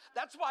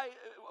 That's why,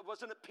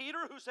 wasn't it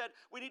Peter who said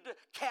we need to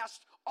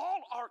cast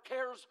all our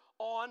cares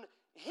on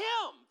Him,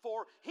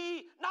 for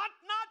He, not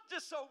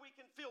just so we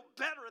can feel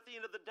better at the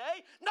end of the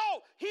day.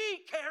 No,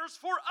 He cares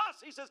for us.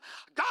 He says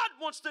God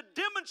wants to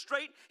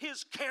demonstrate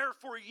His care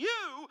for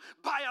you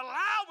by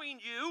allowing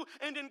you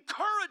and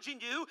encouraging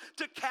you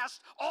to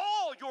cast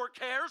all your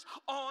cares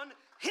on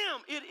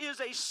Him. It is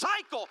a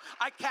cycle.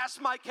 I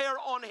cast my care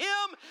on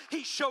Him.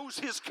 He shows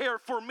His care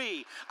for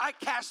me. I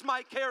cast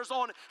my cares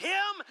on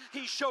Him.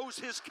 He shows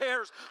His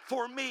cares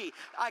for me.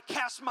 I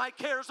cast my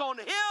cares on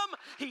Him.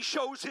 He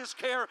shows His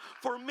care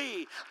for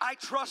me. I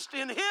trust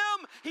in Him.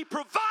 He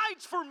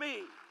provides for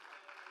me.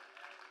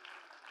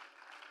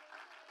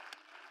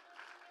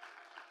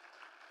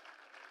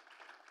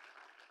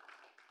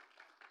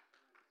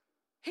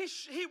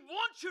 He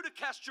wants you to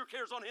cast your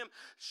cares on Him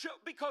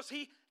because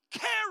He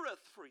careth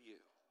for you.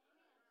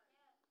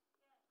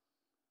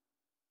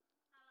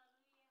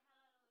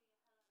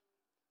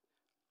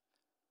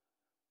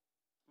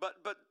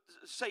 But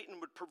Satan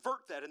would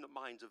pervert that in the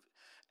minds of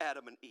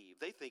Adam and Eve.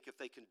 They think if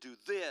they can do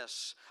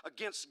this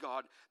against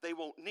God, they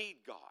won't need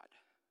God.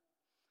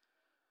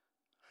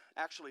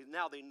 Actually,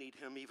 now they need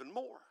Him even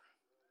more.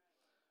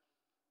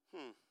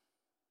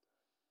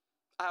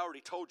 I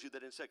already told you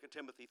that in 2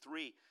 Timothy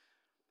 3,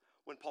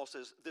 when Paul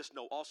says, this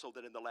know also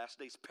that in the last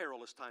days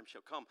perilous times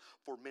shall come,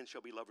 for men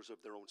shall be lovers of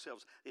their own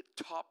selves. It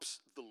tops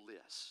the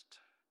list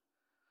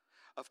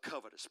of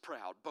covetous,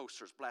 proud,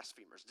 boasters,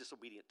 blasphemers,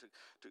 disobedient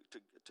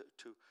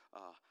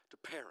to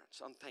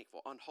parents,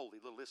 unthankful, unholy.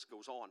 The list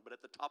goes on. But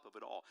at the top of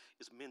it all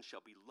is men shall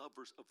be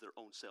lovers of their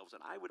own selves.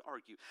 And I would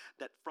argue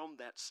that from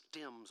that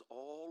stems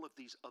all of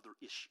these other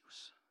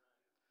issues.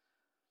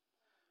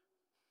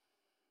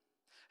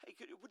 Hey,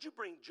 would you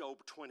bring Job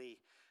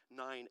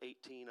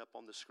 29:18 up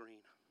on the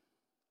screen?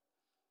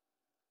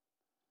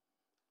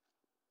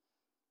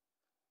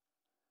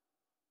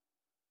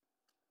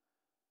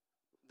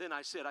 Then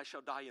I said, I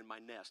shall die in my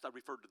nest. I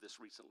referred to this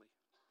recently.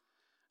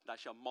 And I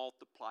shall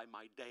multiply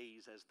my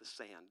days as the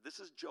sand. This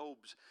is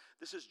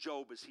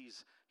Job as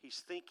he's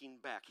thinking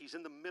back. He's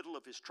in the middle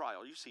of his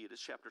trial. You see it,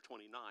 it's chapter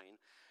 29.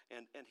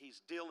 And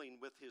he's dealing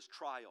with his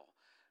trial.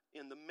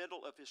 In the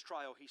middle of his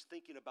trial, he's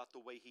thinking about the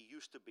way he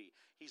used to be.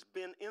 He's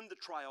been in the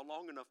trial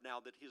long enough now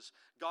that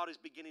God is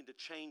beginning to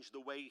change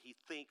the way he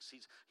thinks.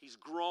 He's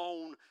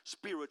grown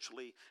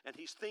spiritually, and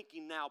he's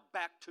thinking now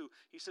back to,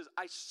 he says,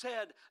 I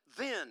said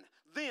then,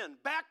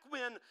 back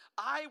when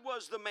I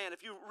was the man.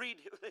 If you read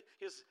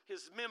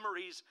his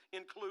memories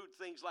include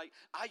things like,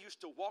 I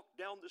used to walk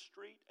down the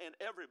street and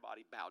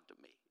everybody bowed to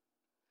me.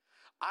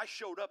 I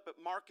showed up at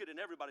market and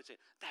everybody said,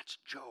 that's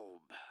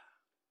Job.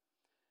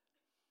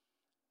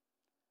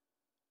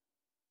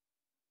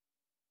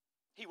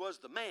 He was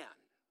the man.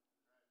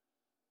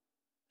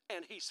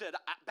 And he said,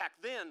 back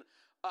then,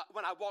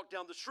 when I walked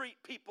down the street,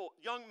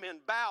 young men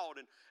bowed,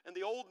 and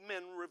the old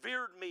men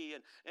revered me,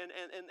 and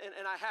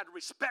I had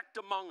respect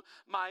among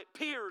my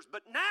peers.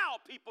 But now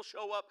people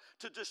show up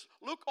to just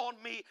look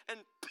on me and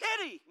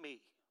pity me.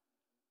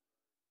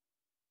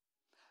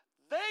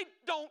 They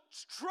don't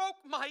stroke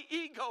my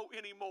ego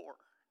anymore.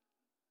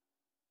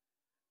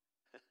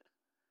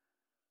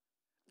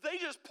 They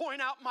just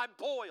point out my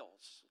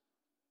boils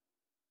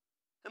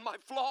and my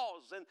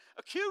flaws and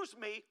accuse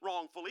me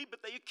wrongfully,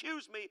 but they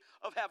accuse me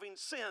of having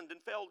sinned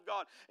and failed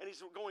God. And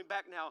he's going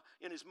back now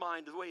in his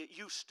mind the way it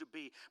used to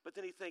be. But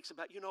then he thinks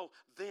about,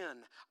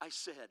 then I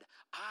said,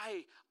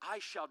 I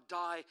shall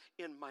die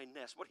in my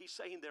nest. What he's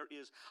saying there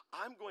is,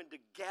 I'm going to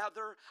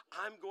gather,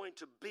 I'm going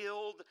to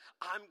build,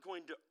 I'm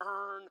going to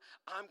earn,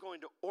 I'm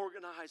going to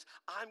organize,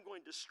 I'm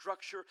going to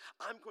structure,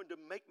 I'm going to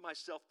make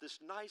myself this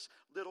nice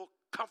little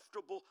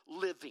comfortable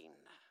living.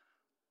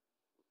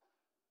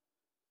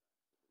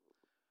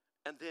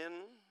 And then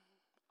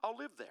I'll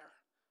live there.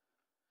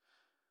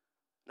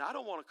 Now, I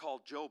don't want to call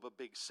Job a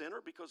big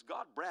sinner because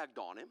God bragged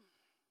on him.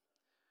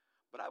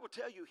 But I will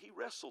tell you, he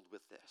wrestled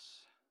with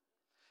this.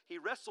 He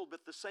wrestled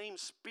with the same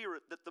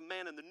spirit that the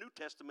man in the New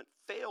Testament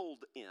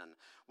failed in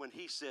when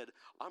he said,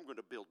 I'm going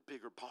to build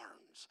bigger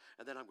barns,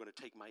 and then I'm going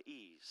to take my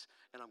ease,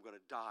 and I'm going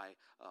to die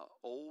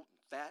old,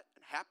 fat,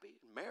 and happy,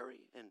 and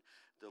merry. And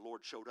the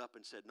Lord showed up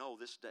and said, no,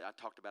 this day, I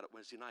talked about it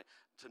Wednesday night,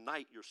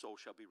 tonight your soul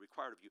shall be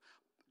required of you.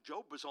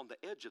 Job was on the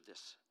edge of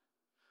this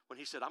when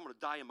he said, I'm going to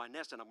die in my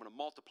nest and I'm going to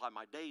multiply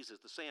my days as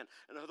the sand.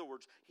 In other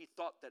words, he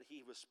thought that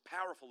he was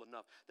powerful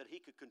enough that he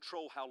could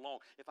control how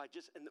long. If I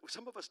just, and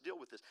some of us deal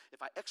with this,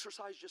 if I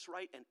exercise just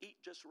right and eat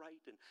just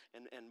right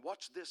and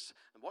watch this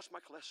and watch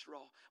my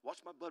cholesterol, watch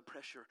my blood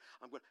pressure,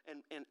 I'm going,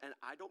 and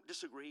I don't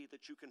disagree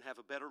that you can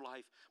have a better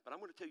life, but I'm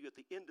going to tell you at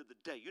the end of the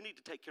day, you need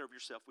to take care of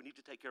yourself. We need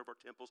to take care of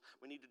our temples.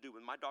 We need to do,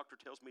 when my doctor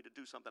tells me to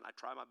do something, I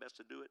try my best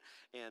to do it,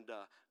 and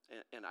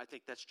I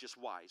think that's just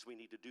wise. We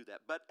need to do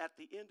that. But at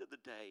the end of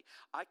the day,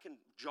 I can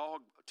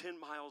jog 10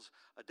 miles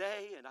a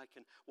day, and I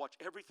can watch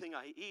everything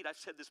I eat. I've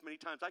said this many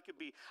times. I could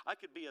be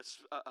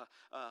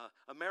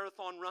a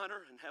marathon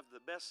runner and have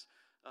the best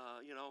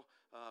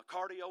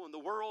cardio in the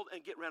world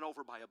and get ran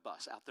over by a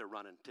bus out there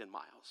running 10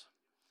 miles.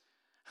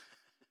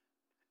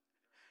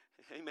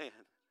 Amen.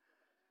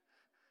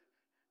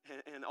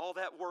 And all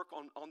that work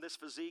on this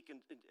physique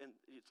and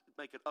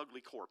make an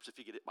ugly corpse if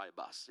you get hit by a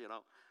bus,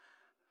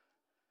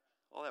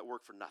 All that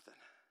work for nothing.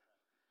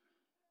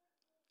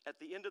 At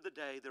the end of the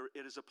day,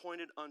 it is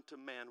appointed unto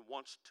man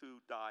once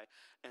to die,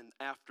 and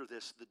after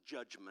this, the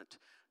judgment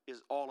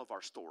is all of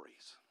our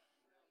stories.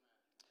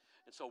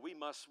 And so we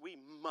must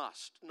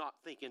not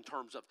think in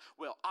terms of,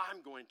 well,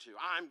 I'm going to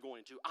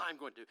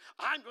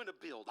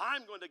build,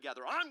 I'm going to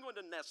gather, I'm going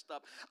to nest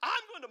up,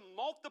 I'm going to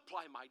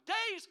multiply my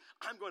days,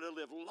 I'm going to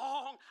live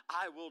long,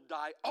 I will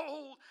die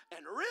old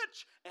and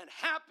rich and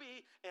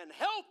happy and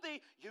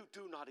healthy. You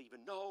do not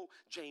even know,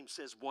 James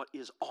says, what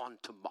is on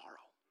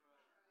tomorrow.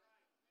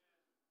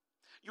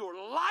 Your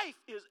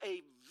life is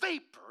a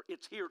vapor.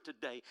 It's here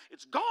today.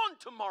 It's gone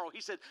tomorrow.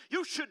 He said,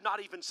 you should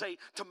not even say,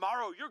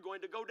 tomorrow you're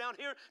going to go down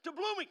here to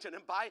Bloomington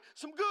and buy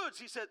some goods.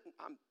 He said,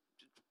 I'm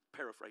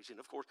paraphrasing,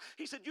 of course.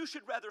 He said, you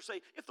should rather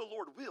say, if the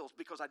Lord wills,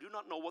 because I do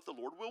not know what the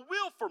Lord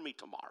will for me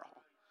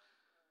tomorrow.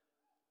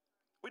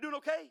 We doing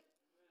okay?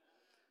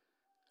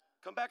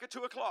 Come back at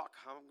 2 o'clock.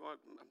 I'm going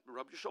to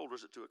rub your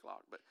shoulders at 2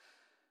 o'clock, but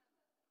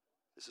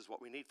this is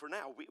what we need for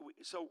now.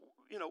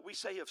 We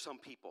say of some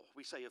people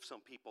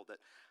that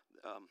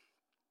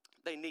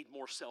they need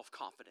more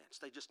self-confidence.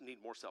 They just need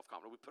more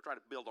self-confidence. We try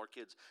to build our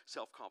kids'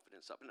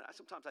 self-confidence up. And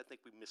sometimes I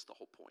think we miss the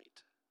whole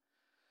point.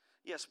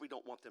 Yes, we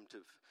don't want them to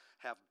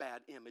have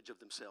bad image of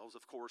themselves,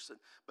 of course.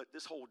 But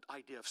this whole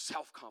idea of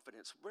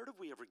self-confidence, where did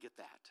we ever get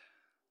that?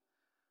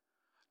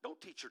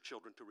 Don't teach your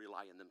children to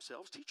rely on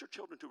themselves. Teach your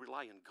children to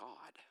rely on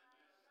God.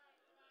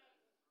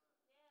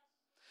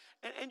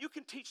 And you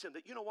can teach them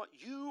that, you know what,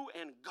 you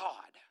and God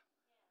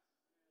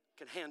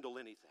can handle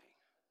anything.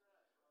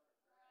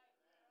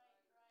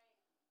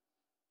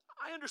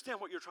 I understand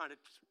what you're trying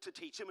to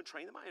teach them and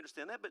train them. I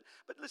understand that, but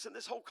listen,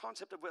 this whole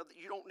concept of, well,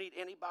 you don't need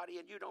anybody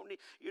and you don't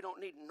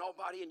need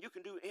nobody and you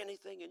can do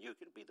anything and you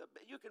can be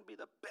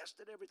the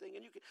best at everything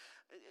and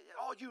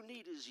all you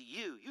need is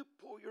you. You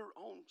pull your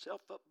own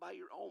self up by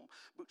your own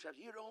bootstraps.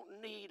 You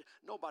don't need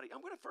nobody.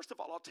 First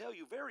of all, I'll tell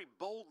you very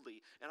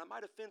boldly, and I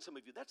might offend some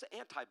of you, that's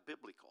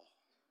anti-biblical.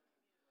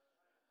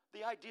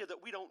 The idea that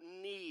we don't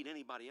need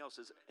anybody else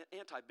is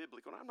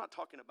anti-biblical. And I'm not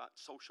talking about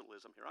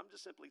socialism here. I'm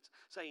just simply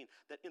saying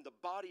that in the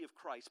body of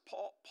Christ,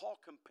 Paul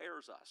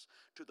compares us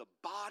to the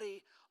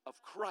body of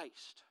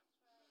Christ.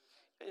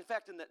 In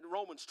fact, in that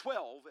Romans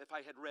 12, if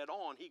I had read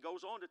on, he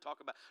goes on to talk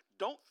about,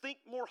 don't think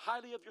more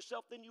highly of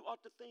yourself than you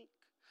ought to think.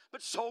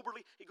 But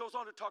soberly, he goes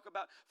on to talk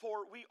about,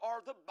 for we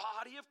are the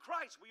body of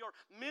Christ. We are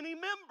many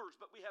members,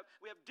 but we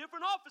have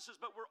different offices,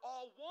 but we're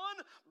all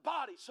one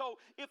body. So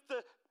if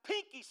the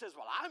pinky says,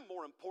 well, I'm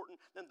more important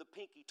than the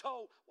pinky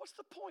toe, what's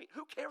the point?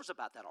 Who cares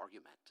about that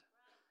argument?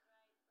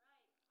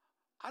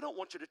 I don't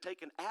want you to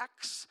take an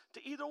axe to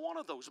either one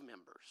of those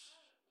members.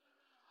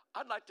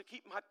 I'd like to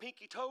keep my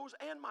pinky toes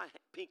and my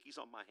pinkies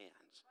on my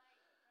hands.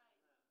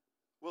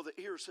 Well, the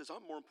ear says,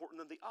 I'm more important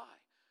than the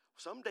eye.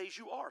 Some days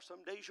you are,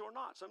 some days you're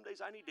not. Some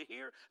days I need to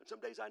hear, and some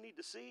days I need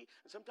to see,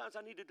 and sometimes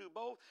I need to do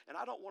both, and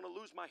I don't want to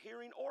lose my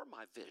hearing or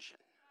my vision.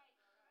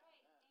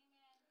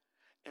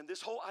 And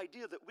this whole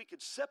idea that we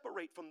could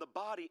separate from the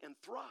body and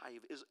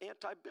thrive is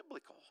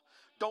anti-biblical.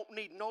 Don't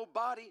need no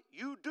body,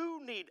 you do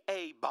need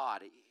a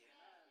body.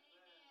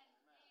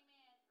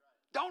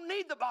 Don't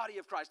need the body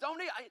of Christ.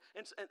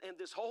 And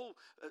this whole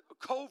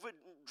COVID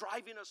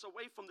driving us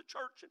away from the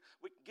church and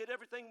we get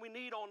everything we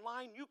need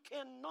online. You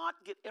cannot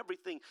get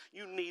everything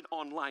you need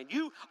online.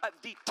 You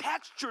have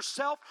detached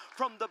yourself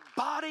from the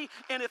body,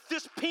 and if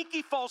this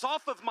pinky falls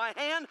off of my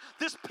hand,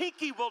 this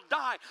pinky will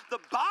die. The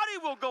body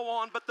will go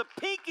on, but the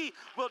pinky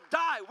will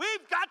die.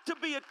 We've got to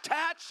be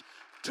attached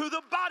to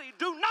the body.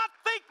 Do not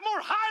think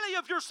more highly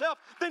of yourself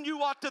than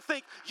you ought to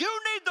think.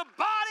 You need the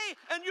body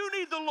and you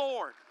need the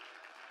Lord.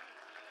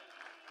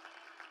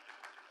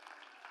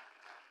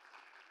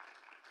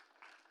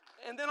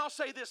 And then I'll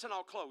say this and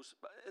I'll close.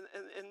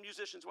 And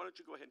musicians, why don't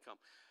you go ahead and come?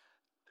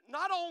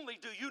 Not only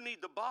do you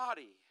need the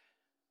body,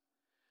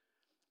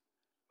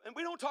 and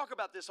we don't talk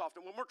about this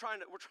often when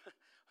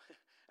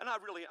and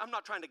I'm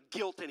not trying to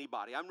guilt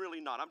anybody. I'm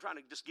really not. I'm trying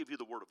to just give you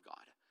the Word of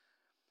God.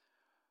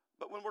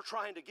 But when we're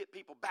trying to get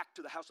people back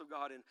to the house of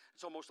God, and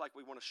it's almost like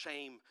we want to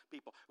shame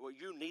people. Well,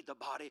 you need the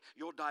body.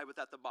 You'll die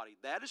without the body.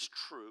 That is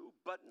true.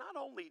 But not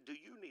only do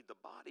you need the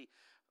body,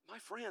 my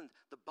friend,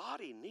 the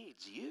body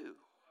needs you.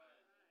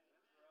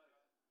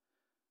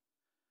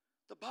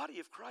 The body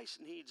of Christ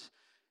needs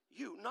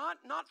you.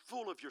 Not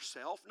full of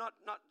yourself, not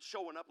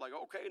showing up like,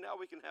 okay, now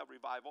we can have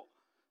revival.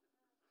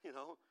 You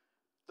know,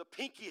 the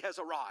pinky has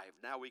arrived.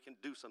 Now we can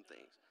do some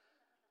things.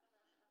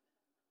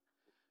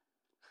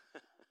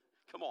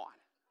 Come on.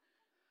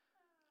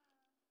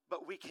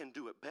 But we can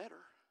do it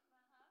better.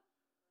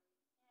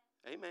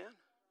 Amen.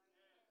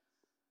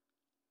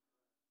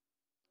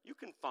 You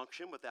can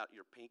function without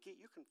your pinky.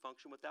 You can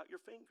function without your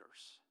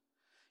fingers.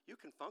 You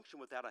can function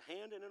without a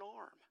hand and an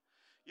arm.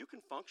 You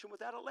can function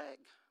without a leg.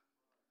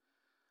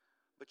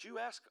 But you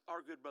ask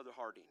our good brother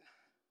Harding,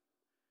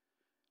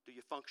 do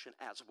you function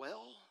as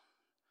well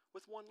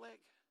with one leg?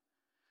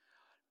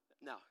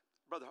 Now,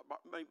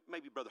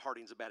 maybe Brother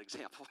Harding's a bad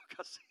example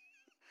because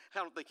I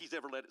don't think he's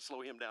ever let it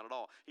slow him down at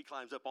all. He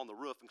climbs up on the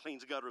roof and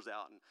cleans gutters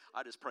out, and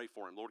I just pray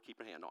for him. Lord, keep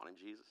your hand on him,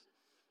 Jesus.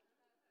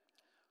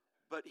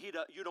 But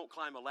you don't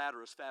climb a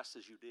ladder as fast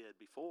as you did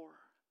before.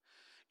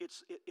 It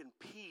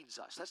impedes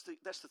us.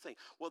 That's the thing.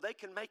 Well, they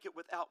can make it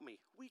without me.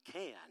 We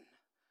can,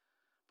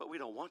 but we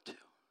don't want to.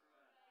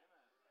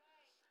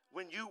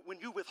 When you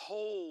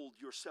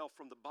withhold yourself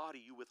from the body,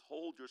 you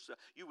withhold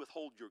yourself. You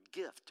withhold your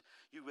gift.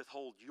 You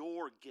withhold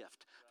your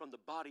gift from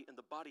the body, and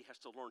the body has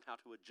to learn how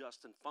to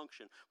adjust and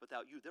function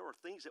without you. There are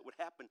things that would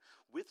happen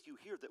with you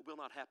here that will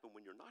not happen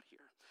when you're not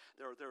here.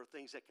 There are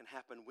things that can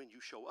happen when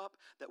you show up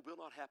that will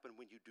not happen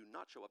when you do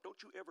not show up. Don't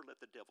you ever let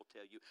the devil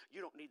tell you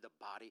don't need the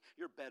body.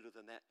 You're better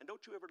than that. And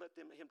don't you ever let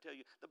him tell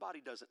you the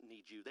body doesn't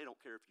need you. They don't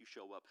care if you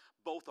show up.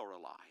 Both are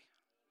a lie.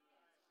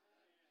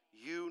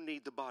 You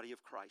need the body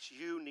of Christ.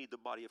 You need the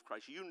body of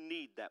Christ. You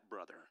need that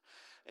brother.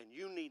 And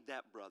you need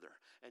that brother.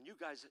 And you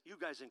guys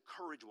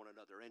encourage one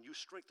another. And you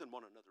strengthen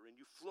one another. And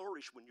you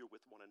flourish when you're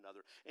with one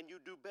another. And you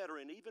do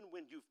better. And even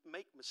when you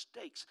make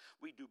mistakes,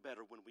 we do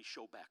better when we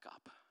show back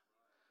up.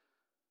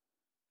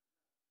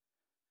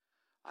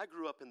 I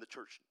grew up in the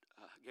church,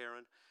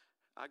 Garen.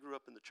 I grew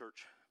up in the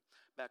church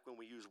back when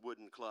we used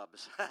wooden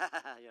clubs.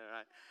 Yeah,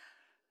 right.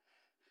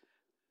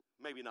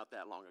 Maybe not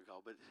that long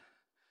ago, but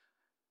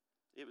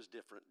it was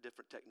different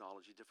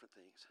technology, different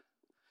things.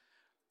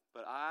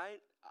 But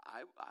I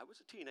was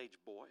a teenage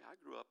boy. I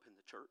grew up in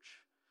the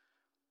church.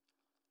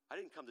 I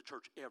didn't come to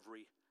church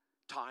every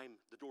time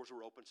the doors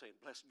were open saying,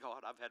 bless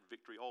God, I've had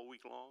victory all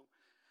week long.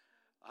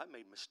 I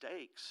made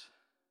mistakes.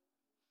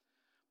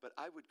 But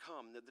I would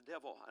come, the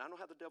devil, I know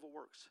how the devil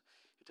works.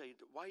 He'll tell you,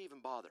 why even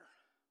bother?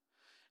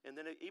 And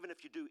then even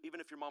if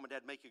your mom and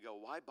dad make you go,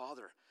 why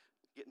bother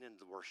getting into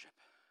the worship?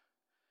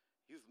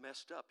 You've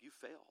messed up. You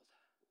failed.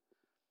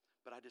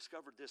 But I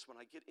discovered this when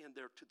I get in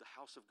there to the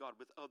house of God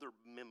with other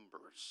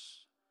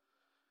members.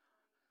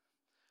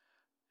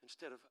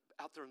 Instead of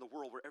out there in the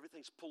world where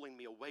everything's pulling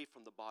me away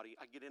from the body,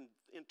 I get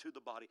into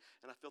the body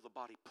and I feel the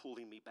body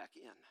pulling me back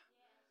in.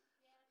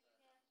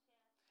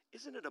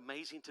 Isn't it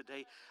amazing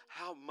today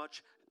how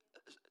much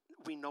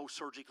we know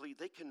surgically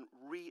they can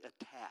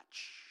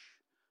reattach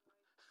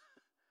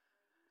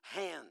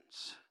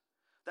hands?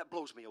 That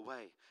blows me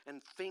away.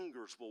 And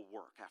fingers will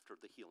work after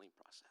the healing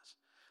process.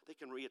 They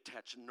can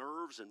reattach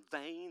nerves and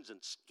veins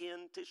and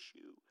skin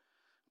tissue,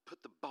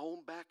 put the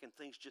bone back and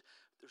things.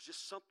 There's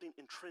just something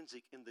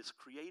intrinsic in this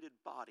created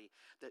body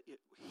that it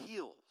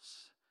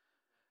heals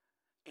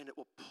and it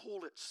will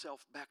pull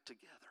itself back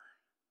together.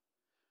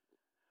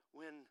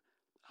 When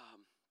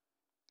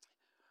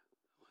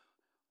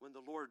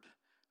the Lord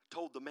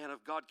told the man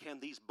of God, can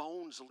these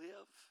bones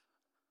live?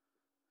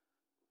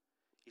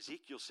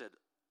 Ezekiel said,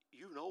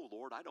 you know,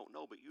 Lord, I don't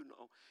know, but you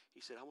know. He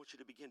said, I want you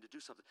to begin to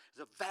do something.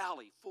 It's a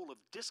valley full of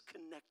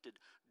disconnected,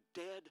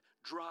 dead,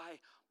 dry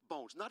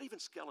bones. Not even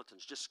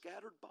skeletons, just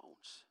scattered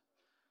bones.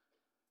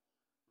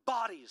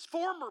 Bodies,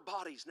 former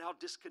bodies, now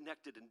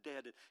disconnected and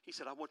dead. And he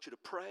said, I want you to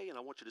pray and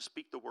I want you to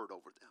speak the word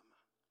over them.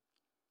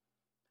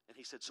 And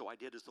he said, so I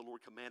did as the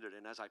Lord commanded.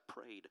 And as I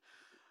prayed,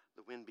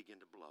 the wind began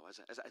to blow. As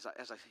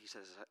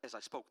I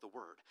spoke the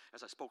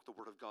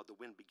word of God, the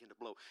wind began to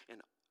blow.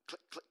 And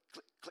click, click,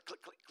 click, click,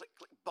 click, click, click,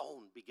 click,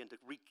 bone began to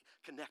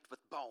reconnect with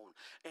bone.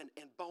 And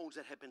bones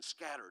that had been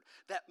scattered.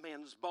 That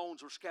man's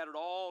bones were scattered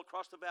all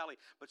across the valley.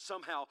 But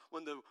somehow,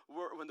 when the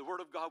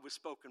word of God was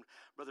spoken,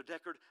 Brother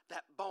Deckard,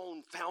 that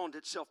bone found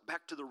itself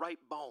back to the right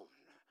bone.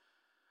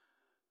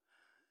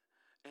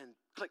 and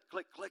click,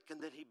 click, click,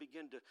 and then he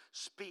began to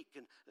speak,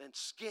 and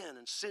skin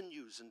and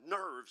sinews and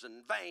nerves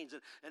and veins,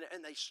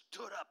 and they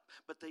stood up,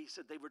 but they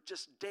said they were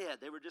just dead.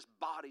 They were just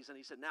bodies. And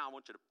he said, now I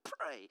want you to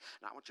pray,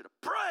 and I want you to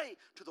pray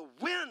to the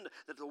wind,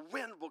 that the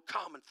wind will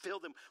come and fill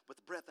them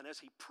with breath. And as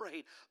he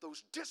prayed,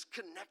 those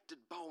disconnected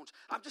bones,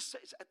 I'm just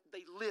saying,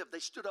 they lived. They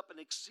stood up an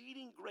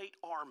exceeding great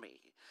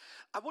army.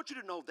 I want you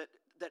to know that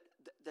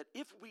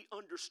if we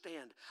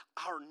understand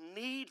our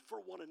need for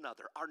one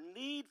another, our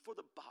need for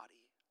the body,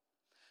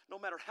 no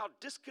matter how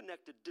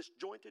disconnected,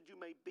 disjointed you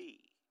may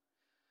be,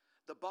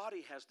 the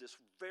body has this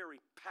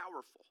very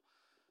powerful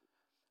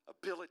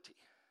ability.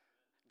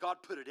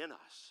 God put it in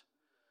us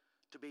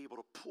to be able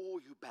to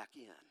pull you back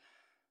in,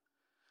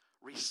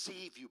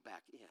 receive you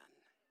back in,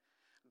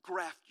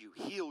 graft you,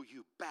 heal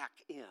you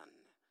back in.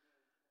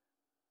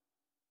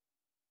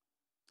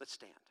 Let's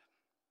stand.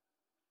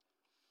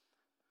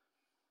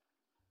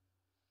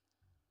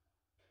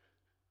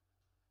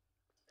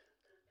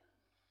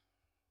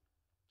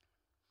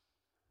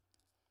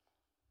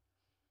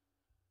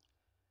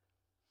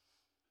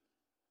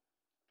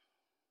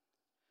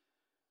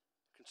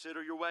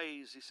 Consider your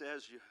ways, he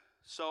says. You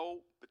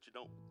sow, but you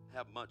don't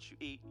have much. You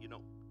eat, you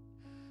don't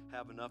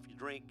have enough. You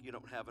drink, you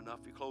don't have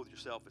enough. You clothe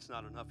yourself, it's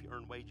not enough. You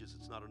earn wages,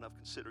 it's not enough.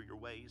 Consider your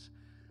ways.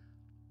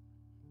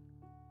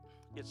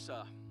 It's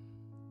the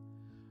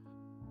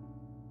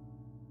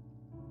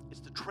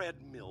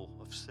treadmill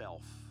of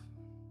self.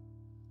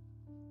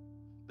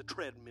 The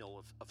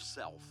treadmill of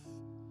self.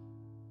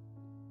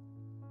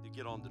 You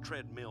get on the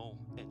treadmill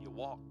and you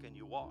walk and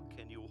you walk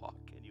and you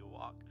walk and you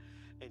walk.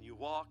 And you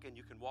walk, and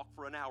you can walk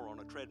for an hour on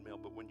a treadmill,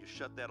 but when you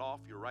shut that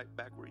off, you're right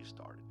back where you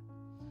started.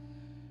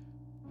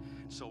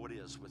 And so it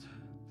is with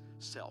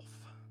self.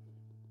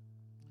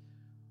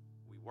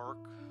 We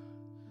work,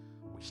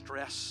 we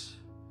stress,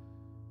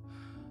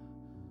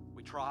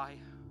 we try,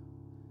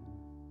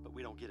 but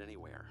we don't get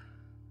anywhere.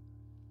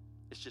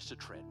 It's just a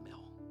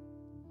treadmill.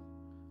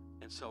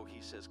 And so he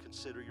says,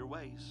 consider your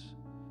ways.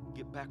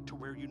 Get back to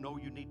where you know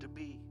you need to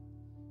be.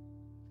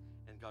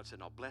 And God said,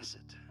 I'll bless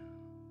it.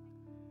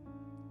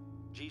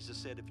 Jesus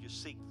said, if you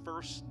seek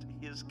first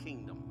his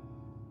kingdom,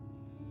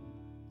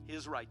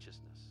 his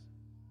righteousness,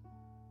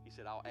 he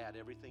said, I'll add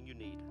everything you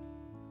need.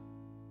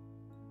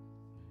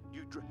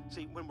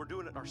 See, when we're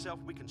doing it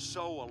ourselves, we can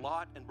sow a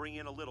lot and bring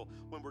in a little.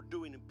 When we're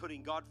doing and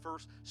putting God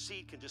first,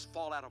 seed can just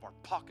fall out of our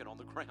pocket on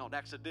the ground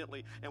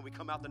accidentally, and we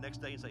come out the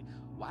next day and say,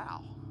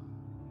 wow,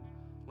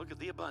 look at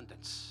the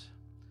abundance.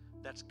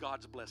 That's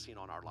God's blessing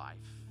on our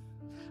life.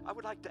 I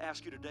would like to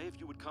ask you today if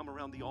you would come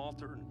around the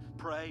altar and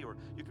pray, or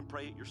you can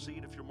pray at your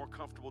seat if you're more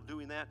comfortable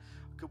doing that.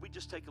 Could we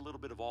just take a little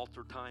bit of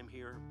altar time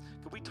here?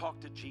 Could we talk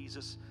to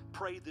Jesus?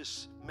 Pray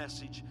this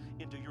message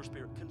into your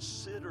spirit.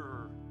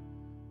 Consider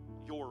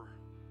your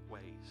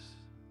ways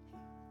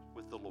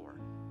with the Lord.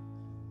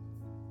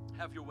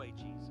 Have your way,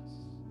 Jesus.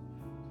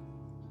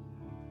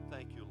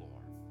 Thank you, Lord.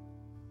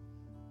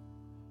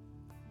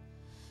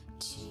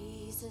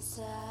 Jesus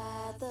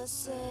at the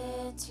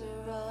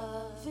center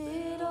of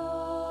it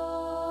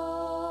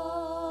all.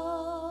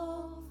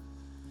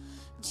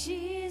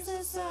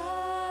 Jesus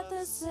at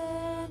the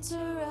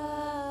center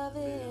of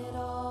it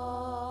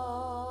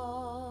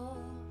all.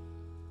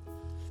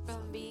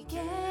 From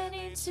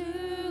beginning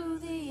to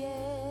the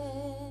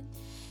end,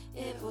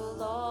 it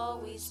will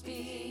always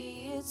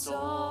be, it's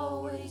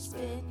always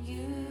been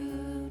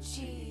you,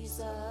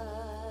 Jesus.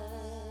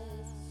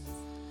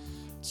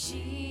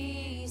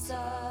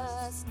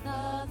 Jesus,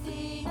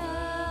 nothing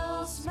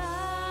else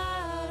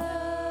matters.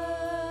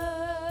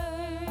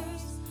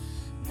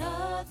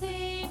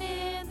 Nothing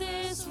in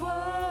this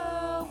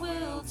world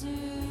will do.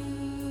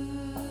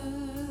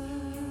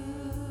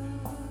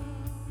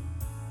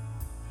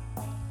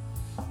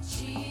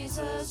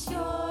 Jesus,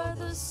 you're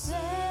the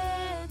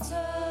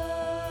center.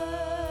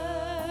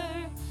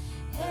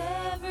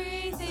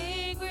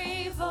 Everything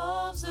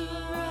revolves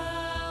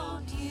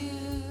around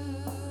you.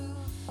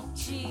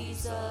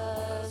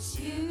 Jesus,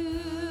 you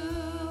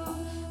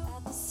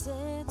at the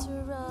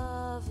center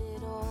of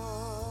it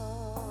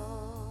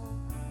all.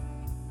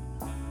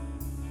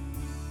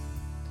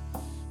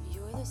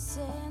 You're the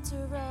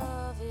center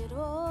of it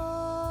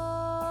all.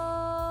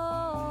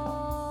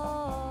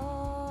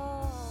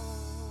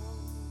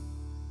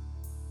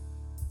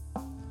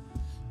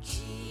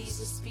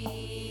 Jesus,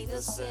 be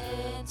the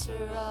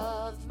center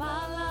of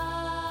my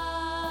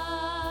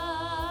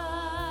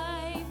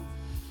life.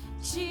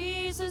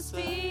 Jesus,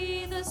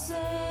 be the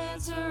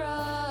center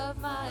of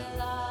my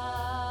life.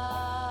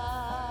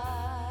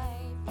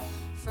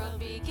 From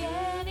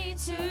beginning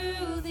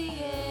to the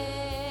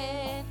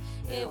end,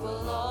 it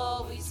will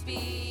always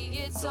be,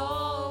 it's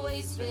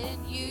always been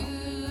you,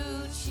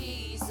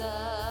 Jesus.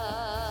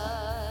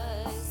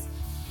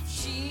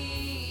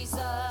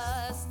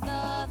 Jesus,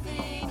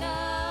 nothing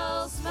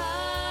else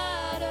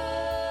matters.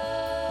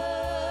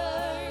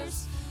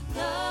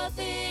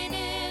 Nothing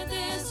in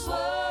this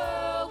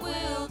world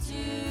will do.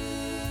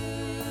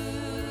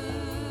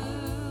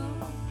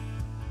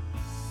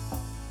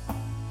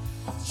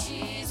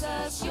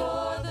 Jesus,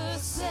 you're the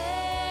center.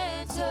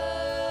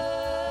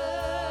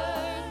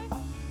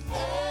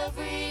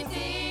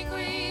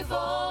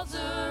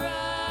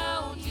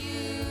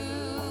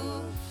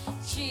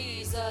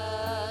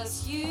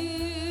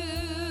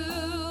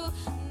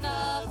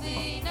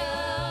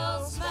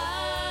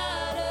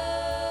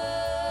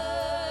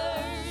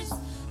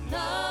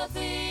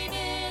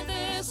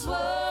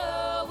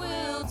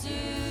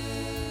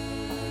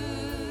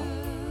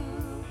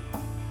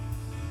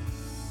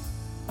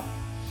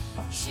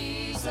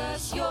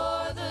 Jesus,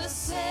 you're the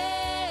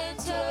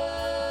center.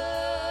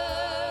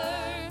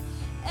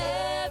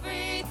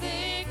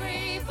 Everything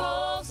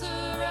revolves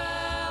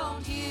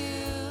around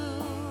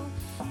you.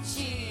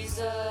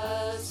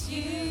 Jesus,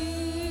 you.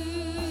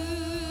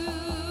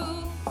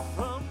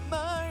 From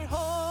my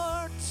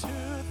heart to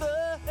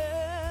the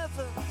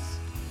heavens,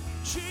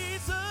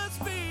 Jesus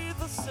be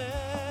the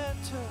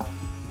center.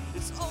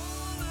 It's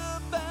all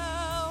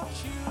about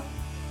you.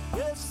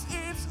 Yes,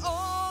 it's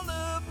all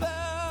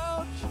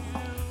about you.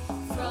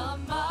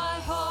 From my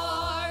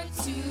heart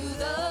to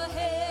the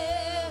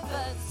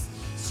heavens,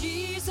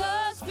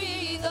 Jesus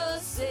be the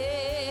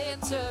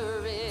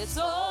center. It's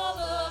all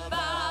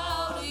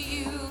about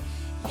you.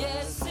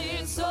 Yes,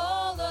 it's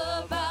all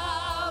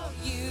about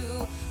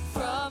you.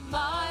 From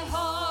my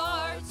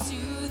heart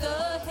to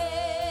the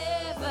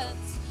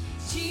heavens,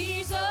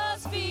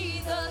 Jesus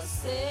be the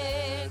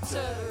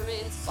center.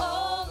 It's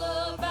all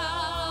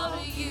about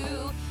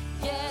you.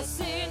 Yes,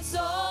 it's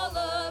all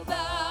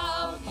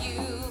about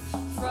you.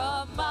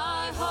 From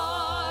my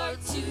heart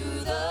to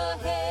the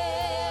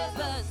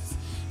heavens,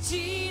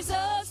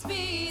 Jesus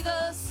be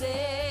the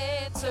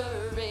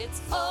center.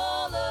 It's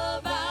all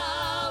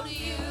about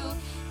you.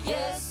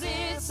 Yes,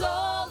 it's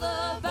all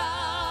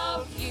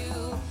about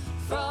you.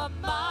 From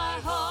my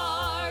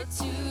heart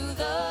to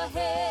the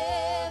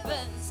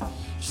heavens,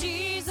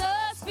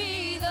 Jesus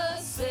be the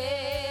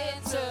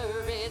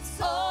center. It's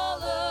all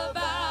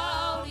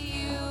about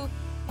you.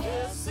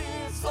 Yes,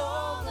 it's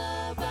all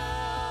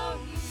about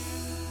you.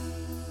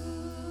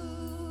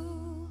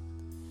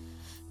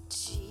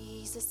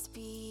 Jesus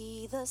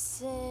be the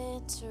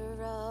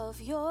center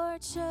of your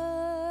church.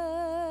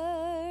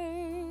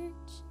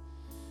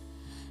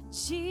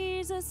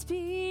 Jesus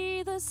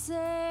be the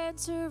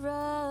center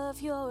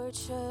of your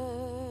church.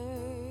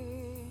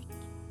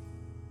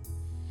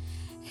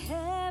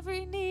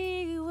 Every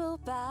knee will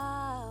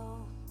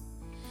bow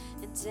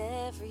and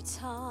every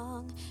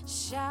tongue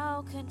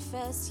shall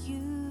confess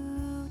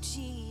you,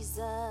 Jesus.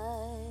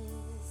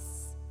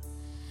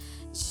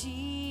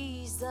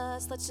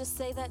 Jesus. Let's just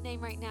say that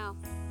name right now.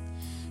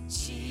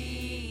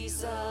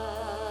 Jesus.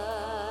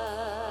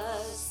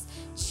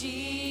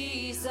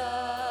 Jesus.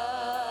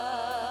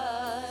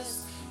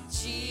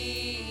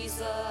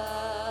 Jesus.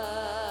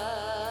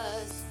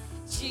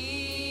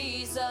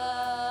 Jesus.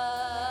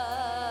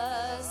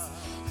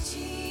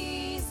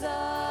 Jesus.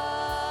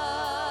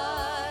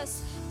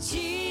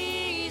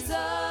 Jesus.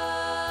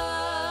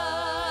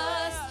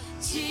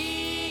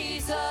 Jesus.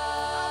 Jesus.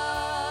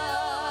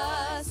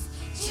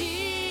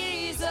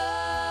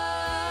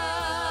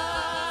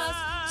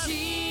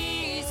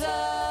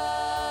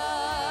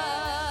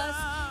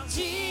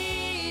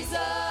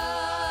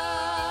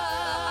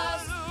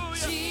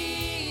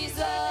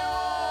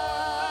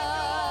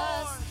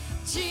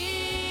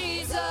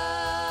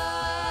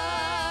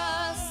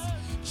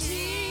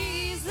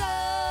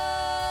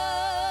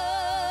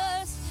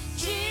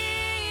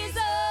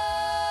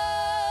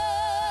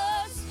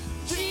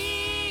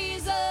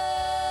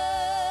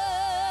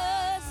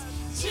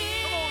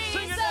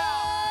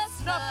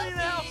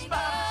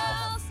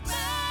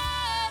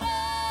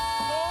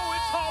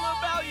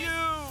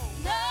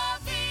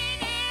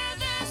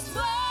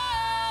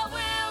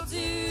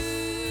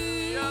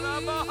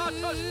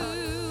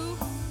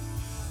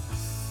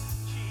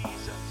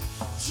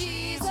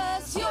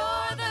 Jesus,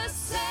 you're the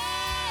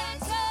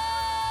center.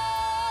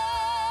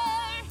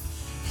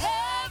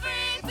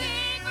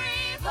 Everything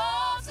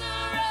revolves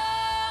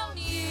around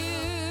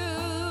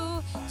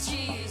you.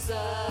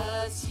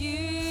 Jesus,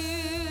 you.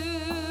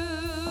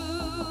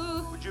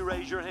 Would you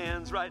raise your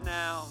hands right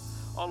now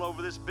all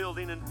over this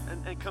building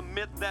and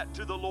commit that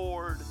to the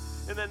Lord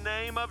in the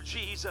name of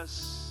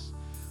Jesus?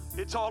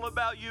 It's all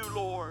about you,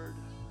 Lord.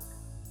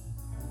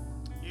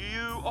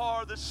 You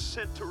are the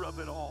center of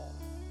it all.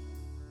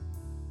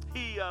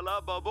 I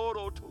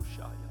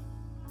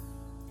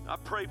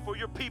pray for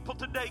your people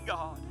today,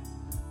 God.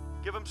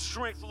 Give them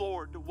strength,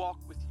 Lord, to walk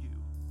with you.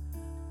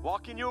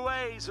 Walk in your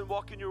ways and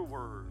walk in your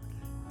word.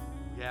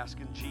 We ask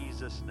in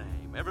Jesus'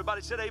 name.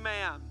 Everybody said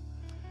amen.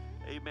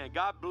 Amen.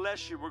 God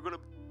bless you. We're going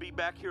to be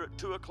back here at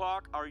 2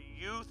 o'clock. Our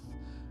youth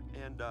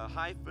and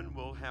Hyphen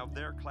will have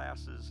their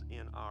classes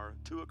in our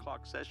 2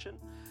 o'clock session.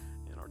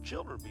 And our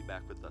children will be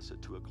back with us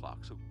at 2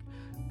 o'clock. So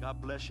God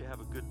bless you.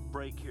 Have a good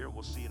break here.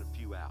 We'll see you in a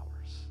few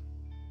hours.